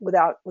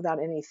without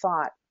any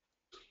thought.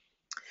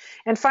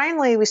 And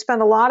finally, we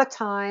spend a lot of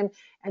time,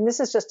 and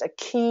this is just a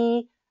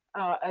key,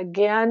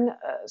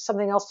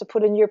 something else to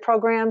put in your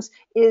programs,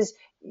 is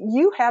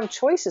you have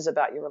choices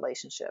about your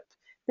relationship.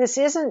 This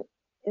isn't,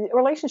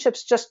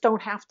 relationships just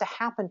don't have to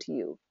happen to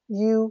you.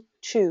 You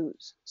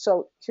choose.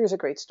 So here's a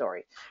great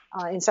story.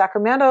 In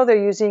Sacramento,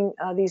 they're using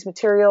these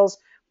materials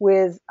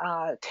with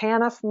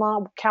TANF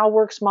mom,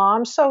 CalWORKs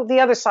moms, so the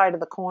other side of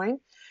the coin.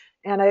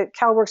 And a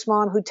CalWORKs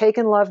mom who'd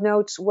taken love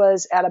notes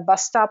was at a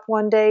bus stop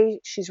one day.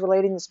 She's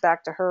relating this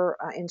back to her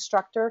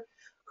instructor,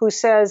 who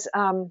says,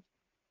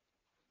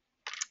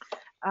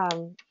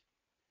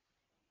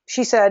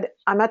 she said,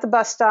 I'm at the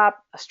bus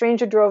stop. A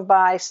stranger drove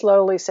by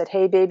slowly, said,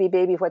 hey,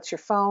 baby, what's your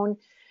phone?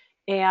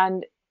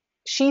 And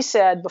she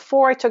said,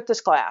 before I took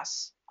this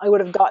class, I would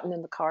have gotten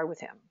in the car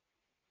with him.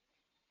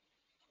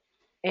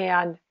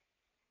 And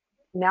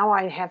now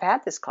I have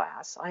had this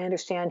class. I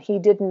understand he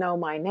didn't know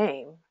my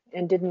name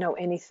and didn't know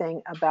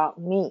anything about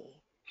me.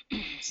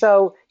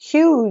 So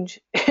huge,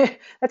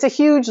 that's a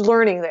huge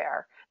learning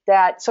there.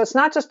 So it's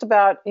not just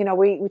about,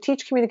 we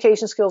teach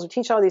communication skills, we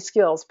teach all these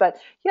skills, but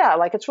yeah,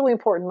 like it's really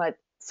important that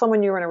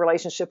someone you're in a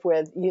relationship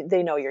with,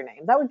 they know your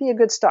name. That would be a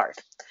good start.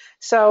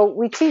 So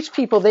we teach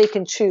people they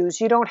can choose.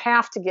 You don't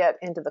have to get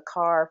into the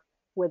car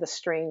with a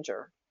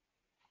stranger.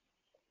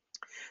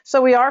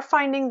 So we are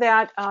finding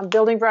that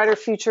Building Brighter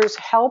Futures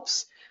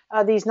helps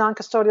these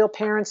non-custodial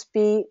parents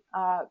be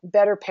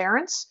better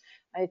parents.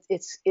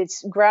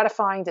 It's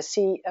gratifying to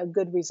see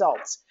good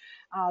results.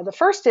 The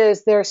first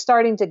is they're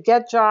starting to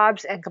get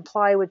jobs and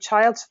comply with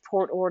child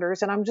support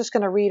orders. And I'm just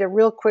going to read a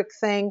real quick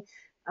thing.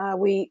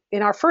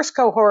 In our first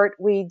cohort,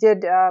 we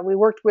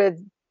worked with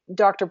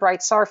Dr. Bright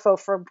Sarfo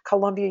from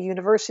Columbia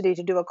University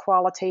to do a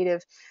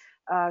qualitative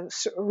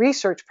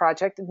research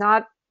project,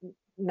 not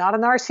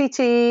an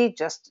RCT,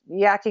 just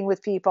yakking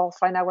with people,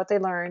 find out what they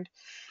learned.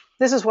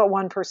 This is what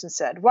one person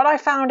said. What I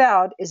found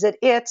out is that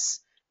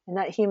and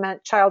that he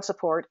meant child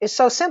support, is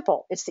so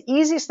simple. It's the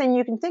easiest thing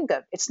you can think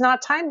of. It's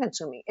not time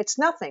consuming. It's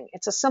nothing.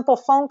 It's a simple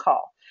phone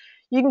call.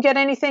 You can get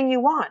anything you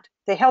want.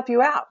 They help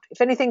you out. If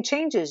anything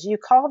changes, you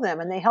call them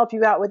and they help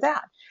you out with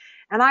that.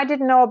 And I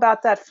didn't know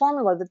about that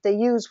formula that they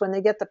use when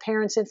they get the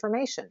parents'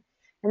 information.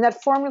 And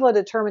that formula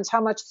determines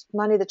how much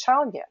money the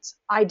child gets.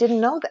 I didn't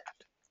know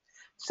that.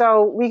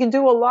 So we can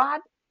do a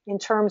lot in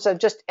terms of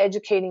just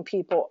educating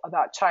people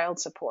about child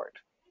support.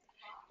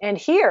 And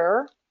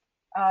here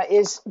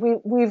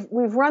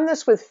we've run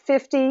this with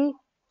 50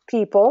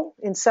 people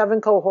in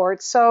 7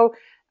 cohorts. So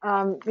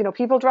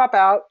people drop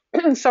out,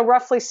 so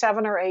roughly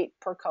 7 or 8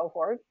 per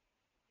cohort.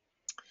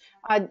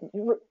 Vera,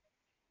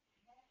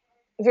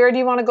 do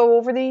you want to go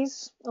over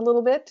these a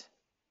little bit?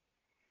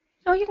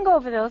 Oh, you can go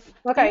over those.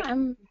 Okay,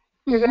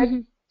 you're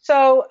good.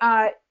 So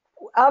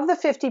of the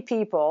 50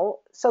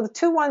 people, so the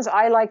 2 ones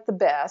I like the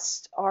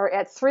best are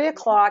at 3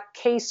 o'clock,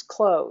 case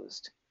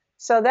closed.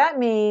 So that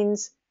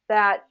means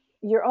that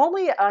you're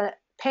only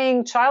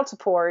paying child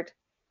support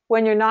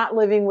when you're not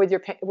living with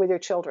your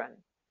children.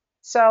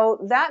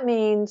 So that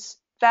means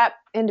that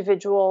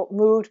individual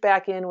moved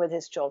back in with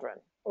his children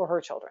or her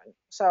children.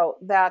 So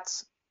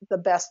that's the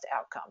best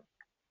outcome.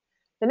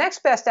 The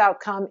next best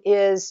outcome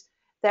is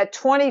that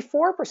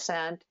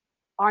 24%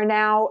 are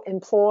now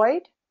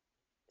employed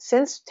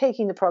since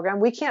taking the program.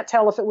 We can't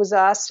tell if it was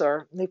us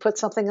or they put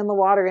something in the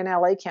water in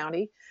LA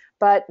County,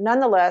 but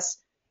nonetheless,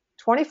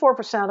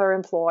 24% are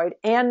employed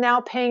and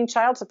now paying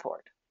child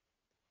support.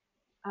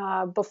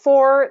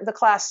 Before the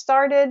class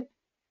started,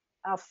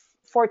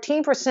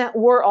 14%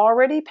 were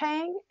already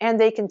paying and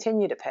they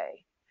continue to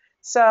pay.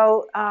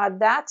 So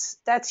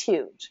that's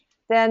huge.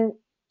 Then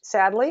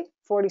sadly,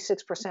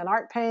 46%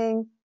 aren't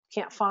paying,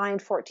 can't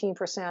find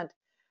 14%.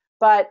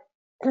 But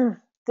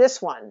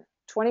this one,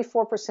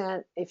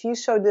 24%, if you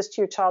showed this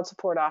to your child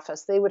support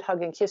office, they would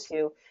hug and kiss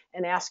you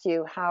and ask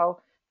you how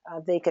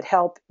they could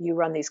help you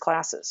run these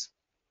classes.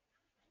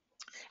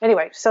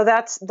 Anyway, so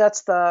that's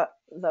the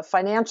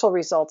financial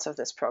results of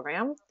this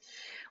program.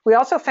 We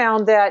also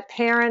found that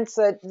parents,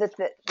 that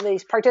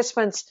these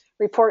participants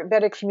report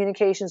better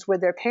communications with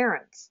their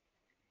parents,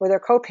 with their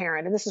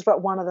co-parent. And this is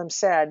what one of them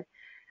said.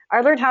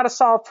 I learned how to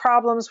solve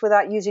problems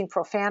without using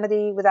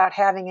profanity, without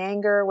having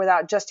anger,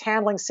 without just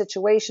handling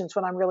situations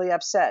when I'm really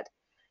upset.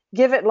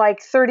 Give it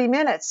like 30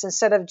 minutes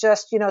instead of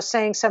just,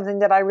 saying something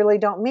that I really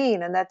don't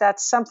mean, and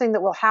that's something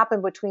that will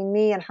happen between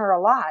me and her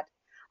a lot.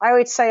 We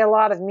would say a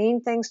lot of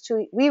mean things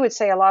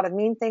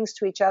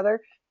to each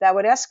other that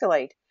would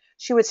escalate.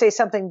 She would say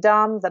something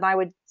dumb, then I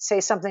would say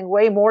something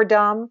way more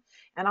dumb.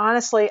 And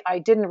honestly, I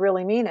didn't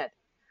really mean it.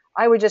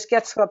 I would just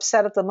get so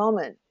upset at the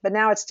moment. But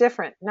now it's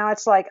different. Now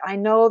it's like, I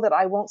know that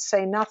I won't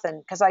say nothing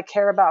because I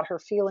care about her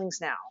feelings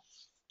now.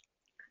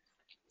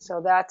 So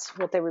that's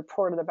what they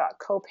reported about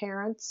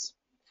co-parents.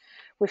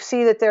 We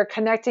see that they're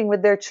connecting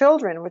with their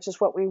children, which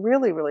is what we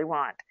really, really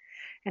want.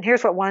 And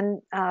here's what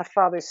one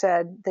father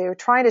said. They were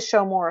trying to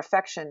show more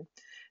affection.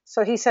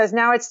 So he says,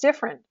 now it's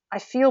different. I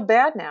feel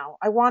bad now.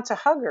 I want to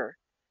hug her.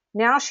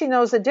 Now she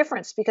knows the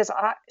difference because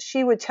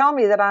she would tell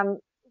me that I'm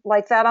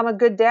like that. I'm a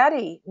good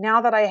daddy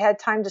now that I had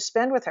time to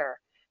spend with her.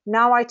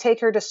 Now I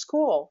take her to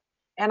school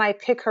and I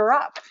pick her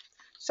up.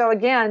 So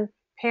again,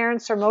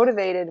 parents are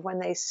motivated when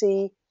they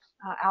see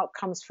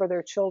outcomes for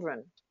their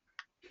children.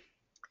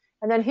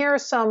 And then here are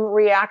some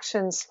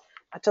reactions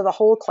to the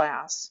whole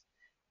class.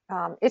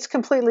 It's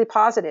completely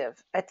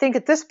positive. I think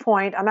at this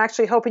point, I'm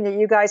actually hoping that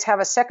you guys have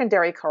a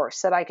secondary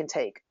course that I can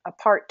take, a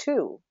part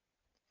 2.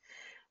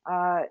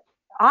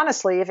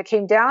 Honestly, if it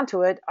came down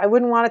to it, I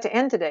wouldn't want it to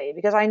end today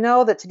because I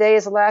know that today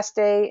is the last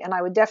day and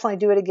I would definitely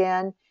do it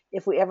again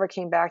if we ever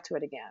came back to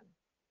it again.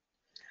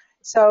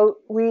 So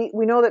we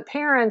know that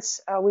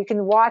parents, we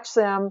can watch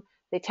them.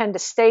 They tend to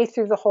stay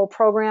through the whole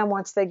program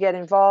once they get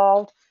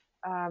involved.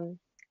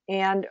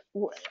 And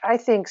I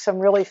think some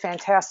really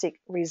fantastic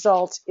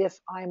results, if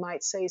I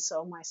might say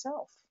so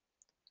myself.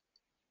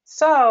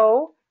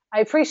 So I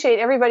appreciate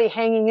everybody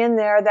hanging in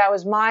there. That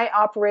was my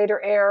operator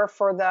error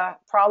for the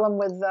problem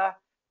with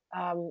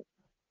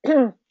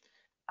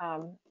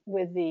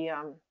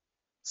the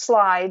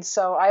slides.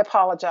 So I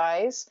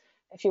apologize.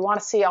 If you want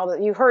to see all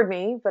that, you heard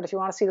me, but if you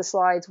want to see the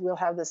slides, we'll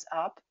have this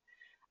up.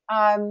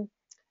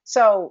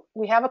 So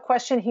we have a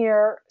question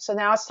here. So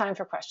now it's time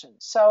for questions.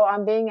 So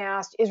I'm being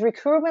asked, is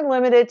recruitment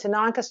limited to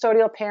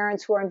non-custodial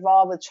parents who are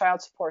involved with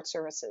child support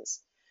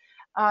services?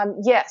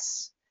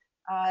 Yes.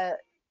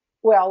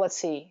 Well, let's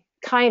see,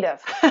 kind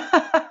of.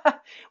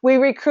 We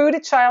recruit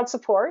at child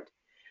support,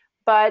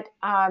 but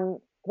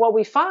what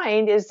we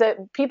find is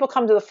that people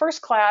come to the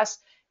first class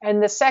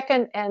and the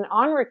second and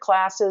onward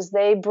classes,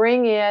 they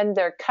bring in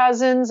their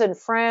cousins and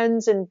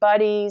friends and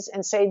buddies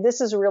and say,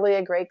 this is really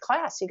a great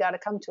class. You got to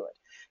come to it.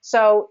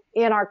 So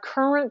in our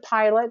current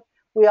pilot,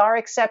 we are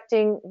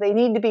accepting they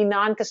need to be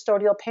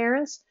non-custodial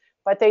parents,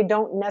 but they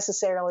don't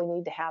necessarily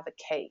need to have a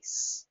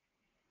case.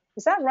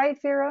 Is that right,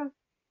 Vera?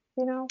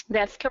 You know?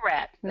 That's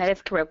correct. That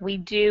is correct. We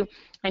do,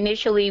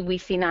 initially, we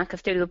see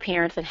non-custodial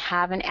parents that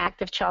have an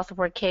active child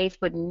support case,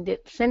 but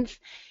since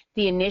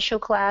the initial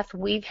class,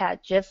 we've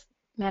had just,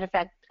 matter of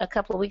fact, a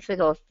couple of weeks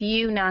ago, a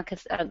few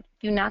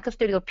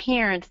non-custodial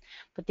parents,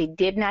 but they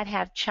did not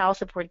have child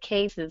support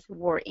cases,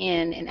 were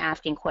in and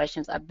asking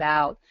questions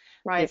about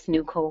this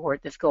new cohort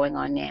that's going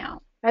on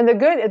now. And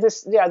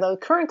the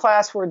current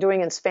class we're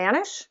doing in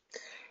Spanish.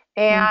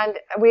 And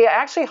we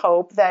actually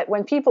hope that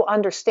when people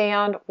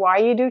understand why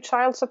you do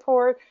child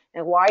support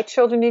and why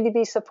children need to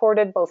be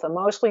supported both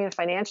emotionally and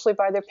financially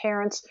by their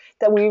parents,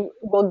 that we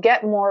will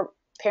get more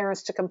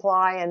parents to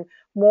comply, and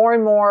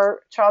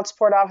more child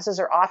support offices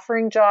are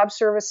offering job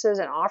services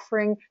and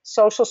offering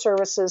social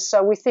services.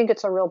 So we think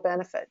it's a real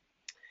benefit.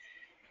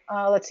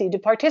 Let's see, do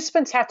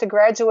participants have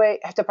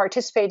to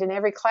participate in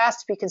every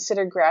class to be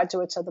considered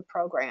graduates of the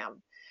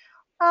program?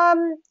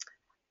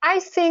 I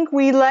think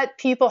we let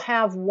people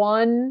have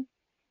one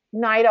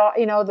night off,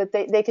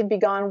 that they can be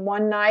gone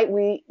one night.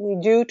 We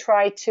do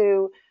try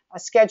to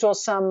schedule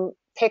some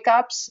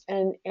pickups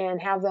and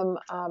have them,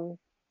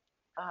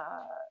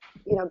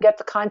 get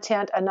the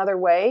content another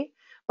way.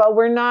 But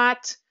we're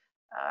not,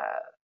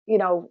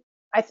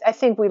 I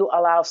think we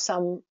allow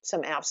some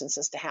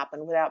absences to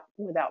happen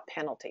without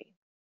penalty.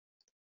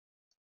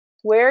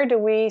 Where do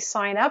we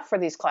sign up for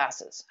these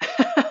classes?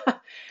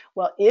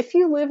 Well, if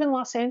you live in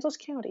Los Angeles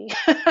County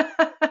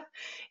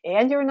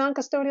and you're a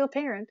non-custodial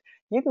parent,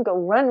 you can go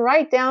run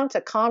right down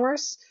to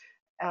Commerce.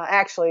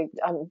 Actually,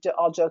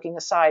 all joking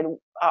aside,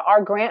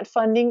 our grant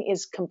funding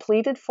is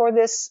completed for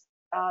this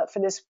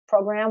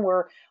program.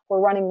 We're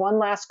running one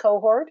last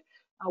cohort.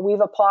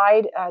 We've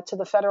applied to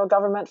the federal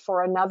government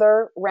for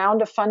another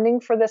round of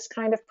funding for this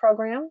kind of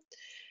program.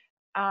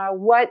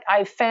 What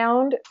I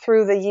found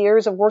through the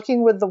years of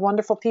working with the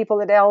wonderful people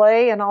at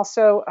LA and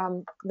also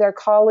their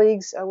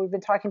colleagues, we've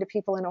been talking to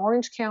people in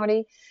Orange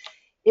County,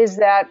 is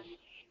that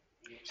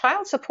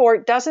child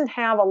support doesn't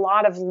have a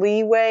lot of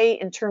leeway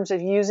in terms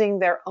of using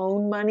their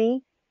own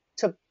money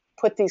to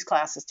put these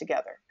classes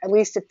together, at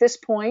least at this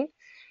point.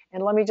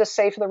 And let me just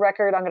say for the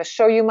record, I'm going to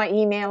show you my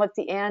email at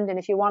the end. And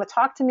if you want to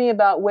talk to me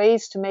about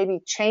ways to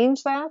maybe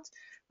change that,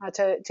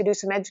 to do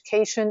some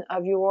education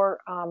of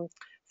your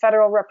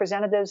federal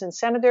representatives and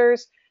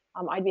senators,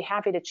 I'd be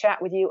happy to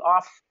chat with you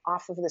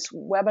off of this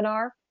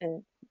webinar,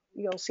 and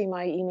you'll see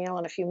my email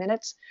in a few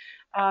minutes.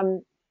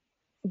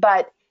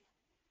 But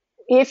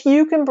if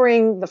you can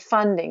bring the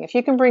funding, if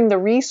you can bring the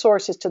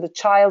resources to the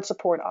child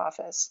support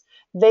office,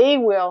 they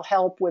will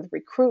help with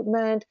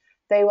recruitment.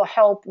 They will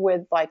help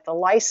with like the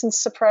license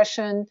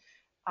suppression,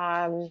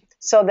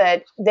 so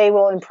that they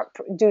will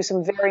do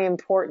some very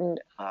important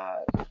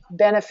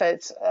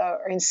benefits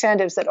or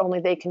incentives that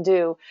only they can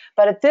do.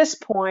 But at this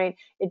point,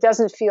 it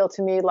doesn't feel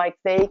to me like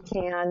they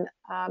can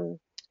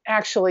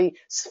actually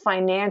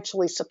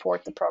financially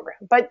support the program.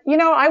 But,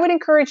 I would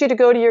encourage you to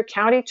go to your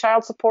county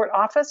child support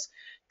office,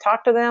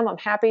 talk to them. I'm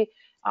happy.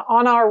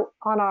 On our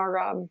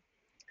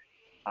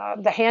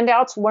the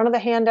handouts, one of the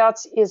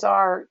handouts is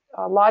our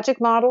logic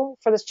model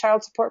for this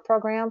child support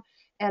program.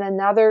 and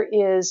another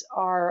is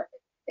our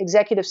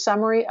executive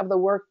summary of the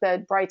work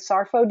that Bright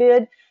Sarfo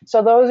did.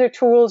 So those are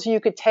tools you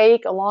could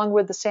take along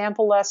with the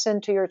sample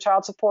lesson to your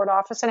child support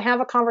office and have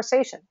a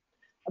conversation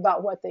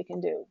about what they can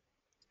do.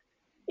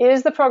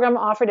 Is the program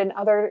offered in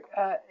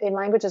in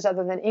languages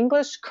other than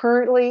English?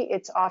 Currently,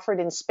 it's offered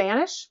in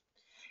Spanish,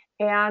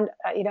 and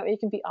it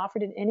can be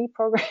offered in any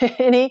program,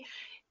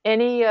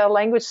 any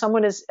language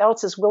someone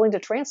else is willing to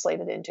translate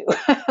it into.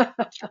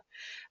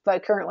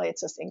 But currently,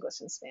 it's just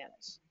English and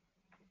Spanish.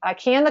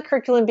 Can the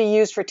curriculum be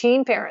used for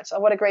teen parents? Oh,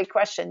 what a great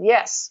question.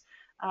 Yes.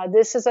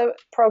 This is a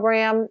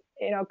program,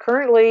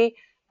 currently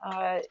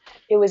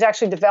it was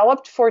actually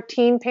developed for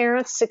teen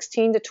parents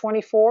 16 to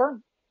 24.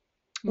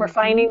 We're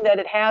finding that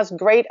it has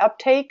great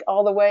uptake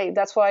all the way.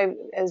 That's why,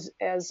 as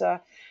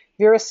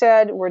Vera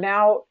said, we're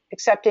now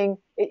accepting,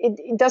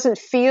 it doesn't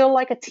feel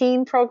like a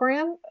teen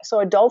program, so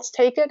adults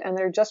take it and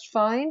they're just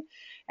fine.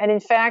 And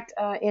in fact,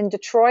 in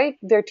Detroit,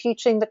 they're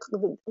teaching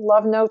the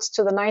love notes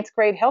to the 9th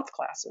grade health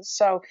classes.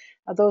 So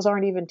those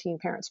aren't even teen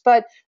parents.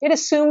 But it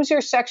assumes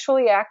you're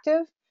sexually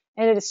active,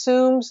 and it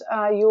assumes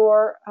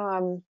you're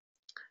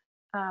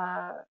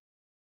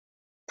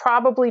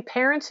probably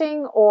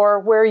parenting, or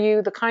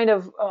where the kind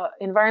of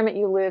environment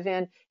you live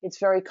in, it's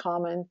very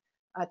common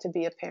to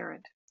be a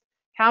parent.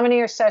 How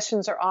many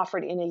sessions are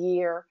offered in a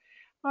year?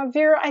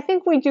 Vera, I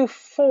think we do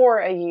 4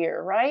 a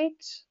year,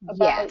 right?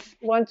 Yes.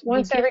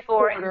 Once every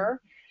quarter.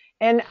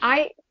 And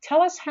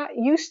tell us how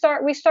we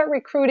start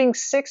recruiting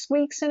 6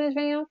 weeks in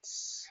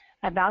advance?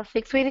 About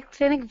 6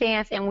 weeks in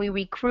advance, and we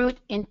recruit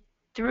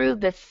through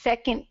the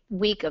second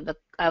week of the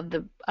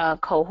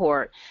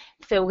cohort.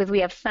 So because we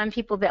have some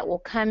people that will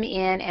come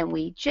in, and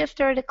we just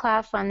started a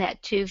class on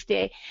that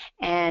Tuesday,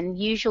 and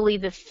usually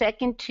the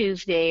second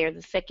Tuesday or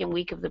the second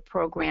week of the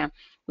program,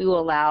 we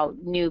will allow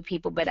new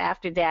people. But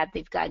after that,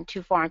 they've gotten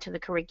too far into the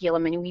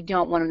curriculum, and we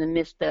don't want them to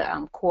miss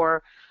the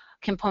core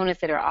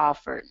components that are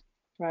offered.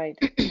 Right,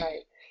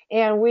 right.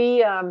 And I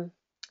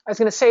was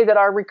going to say that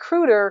our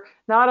recruiter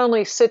not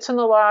only sits in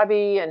the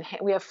lobby and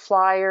we have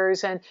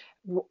flyers and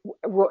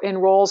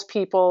enrolls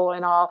people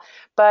and all,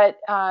 but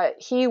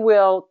he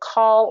will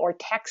call or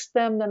text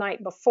them the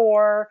night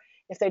before.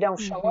 If they don't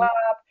show up,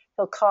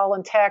 he'll call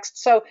and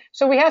text. So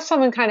we have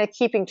someone kind of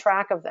keeping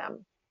track of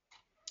them.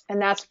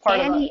 And that's part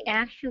of it.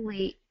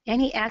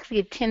 And he actually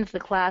attends the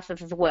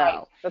classes as well.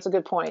 Right. That's a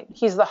good point.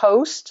 He's the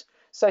host.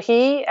 So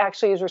he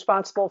actually is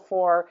responsible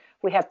for,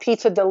 we have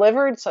pizza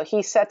delivered, so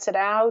he sets it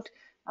out.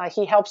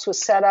 He helps with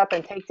setup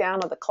and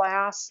takedown of the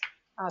class.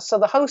 So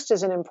the host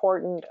is an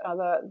important,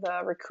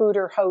 the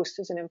recruiter host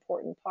is an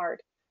important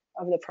part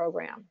of the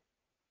program.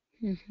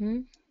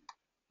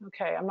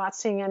 Okay, I'm not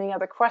seeing any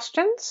other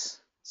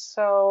questions.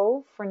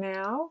 So for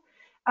now,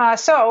 I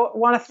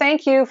want to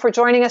thank you for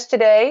joining us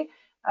today.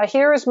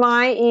 Here is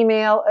my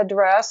email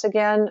address.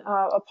 Again,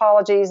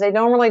 apologies. They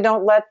normally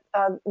don't let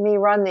me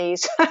run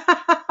these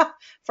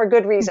for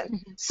good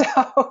reason.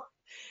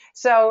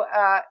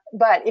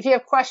 But if you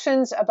have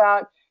questions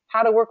about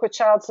how to work with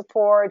child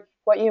support,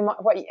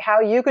 how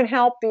you can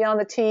help be on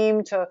the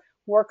team to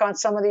work on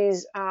some of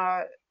these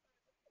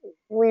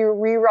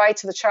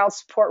rewrites of the child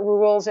support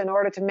rules in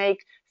order to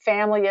make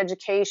family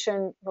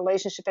education,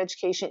 relationship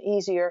education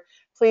easier,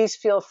 please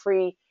feel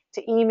free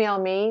to email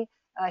me.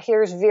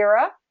 Here's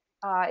Vera.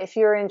 If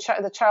you're in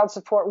the child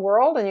support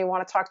world and you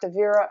want to talk to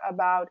Vera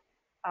about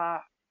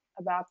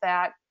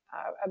that,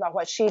 about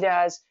what she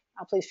does,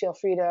 please feel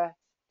free to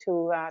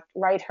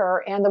write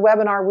her. And the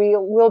webinar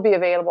will be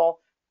available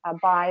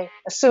by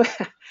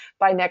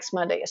next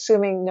Monday,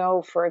 assuming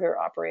no further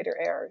operator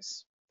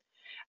errors.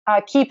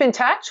 Keep in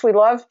touch. We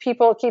love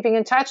people keeping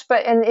in touch.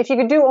 And if you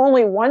could do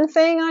only one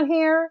thing on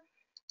here,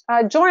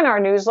 join our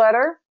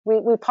newsletter.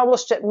 We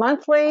publish it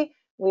monthly.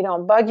 We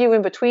don't bug you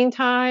in between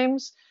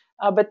times.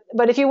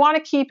 But if you want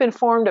to keep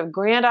informed of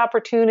grant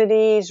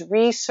opportunities,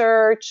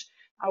 research,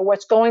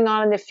 what's going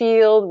on in the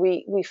field,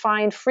 we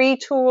find free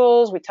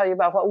tools. We tell you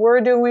about what we're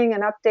doing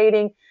and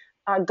updating.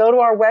 Go to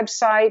our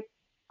website,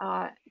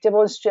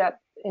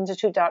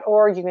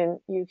 dibbleinstitute.org.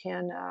 You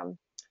can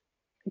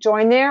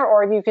join there,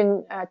 or you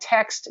can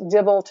text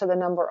Dibble to the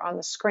number on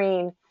the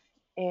screen,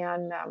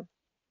 and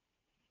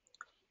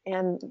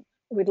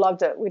we'd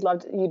love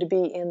you to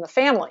be in the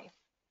family,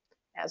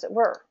 as it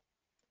were.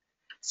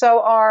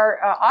 So our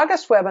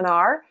August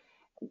webinar,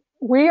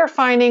 we are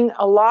finding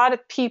a lot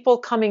of people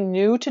coming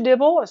new to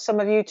Dibble.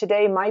 Some of you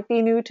today might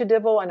be new to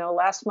Dibble. I know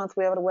last month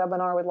we had a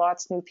webinar with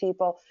lots of new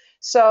people.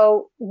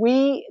 So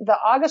the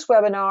August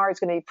webinar is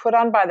going to be put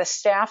on by the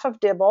staff of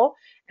Dibble,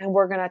 and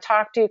we're going to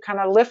talk to you, kind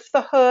of lift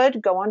the hood,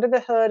 go under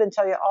the hood, and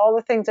tell you all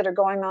the things that are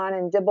going on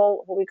in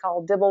Dibble, what we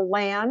call Dibble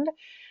land.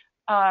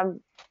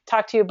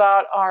 Talk to you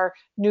about our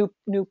new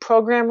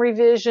program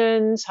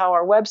revisions, how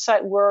our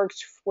website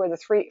works, where the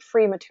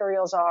free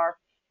materials are,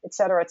 et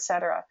cetera, et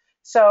cetera.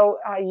 So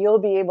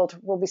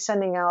we'll be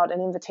sending out an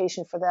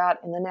invitation for that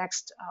in the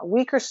next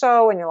week or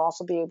so, and you'll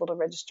also be able to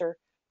register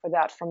for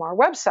that from our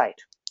website.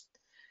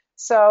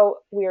 So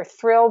we are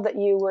thrilled that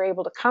you were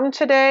able to come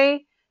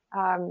today.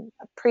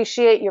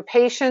 Appreciate your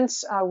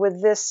patience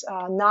with this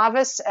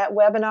novice at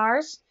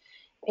webinars.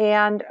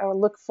 and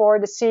look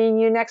forward to seeing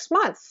you next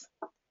month.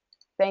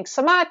 Thanks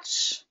so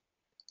much.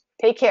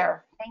 Take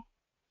care.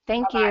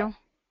 Thank you.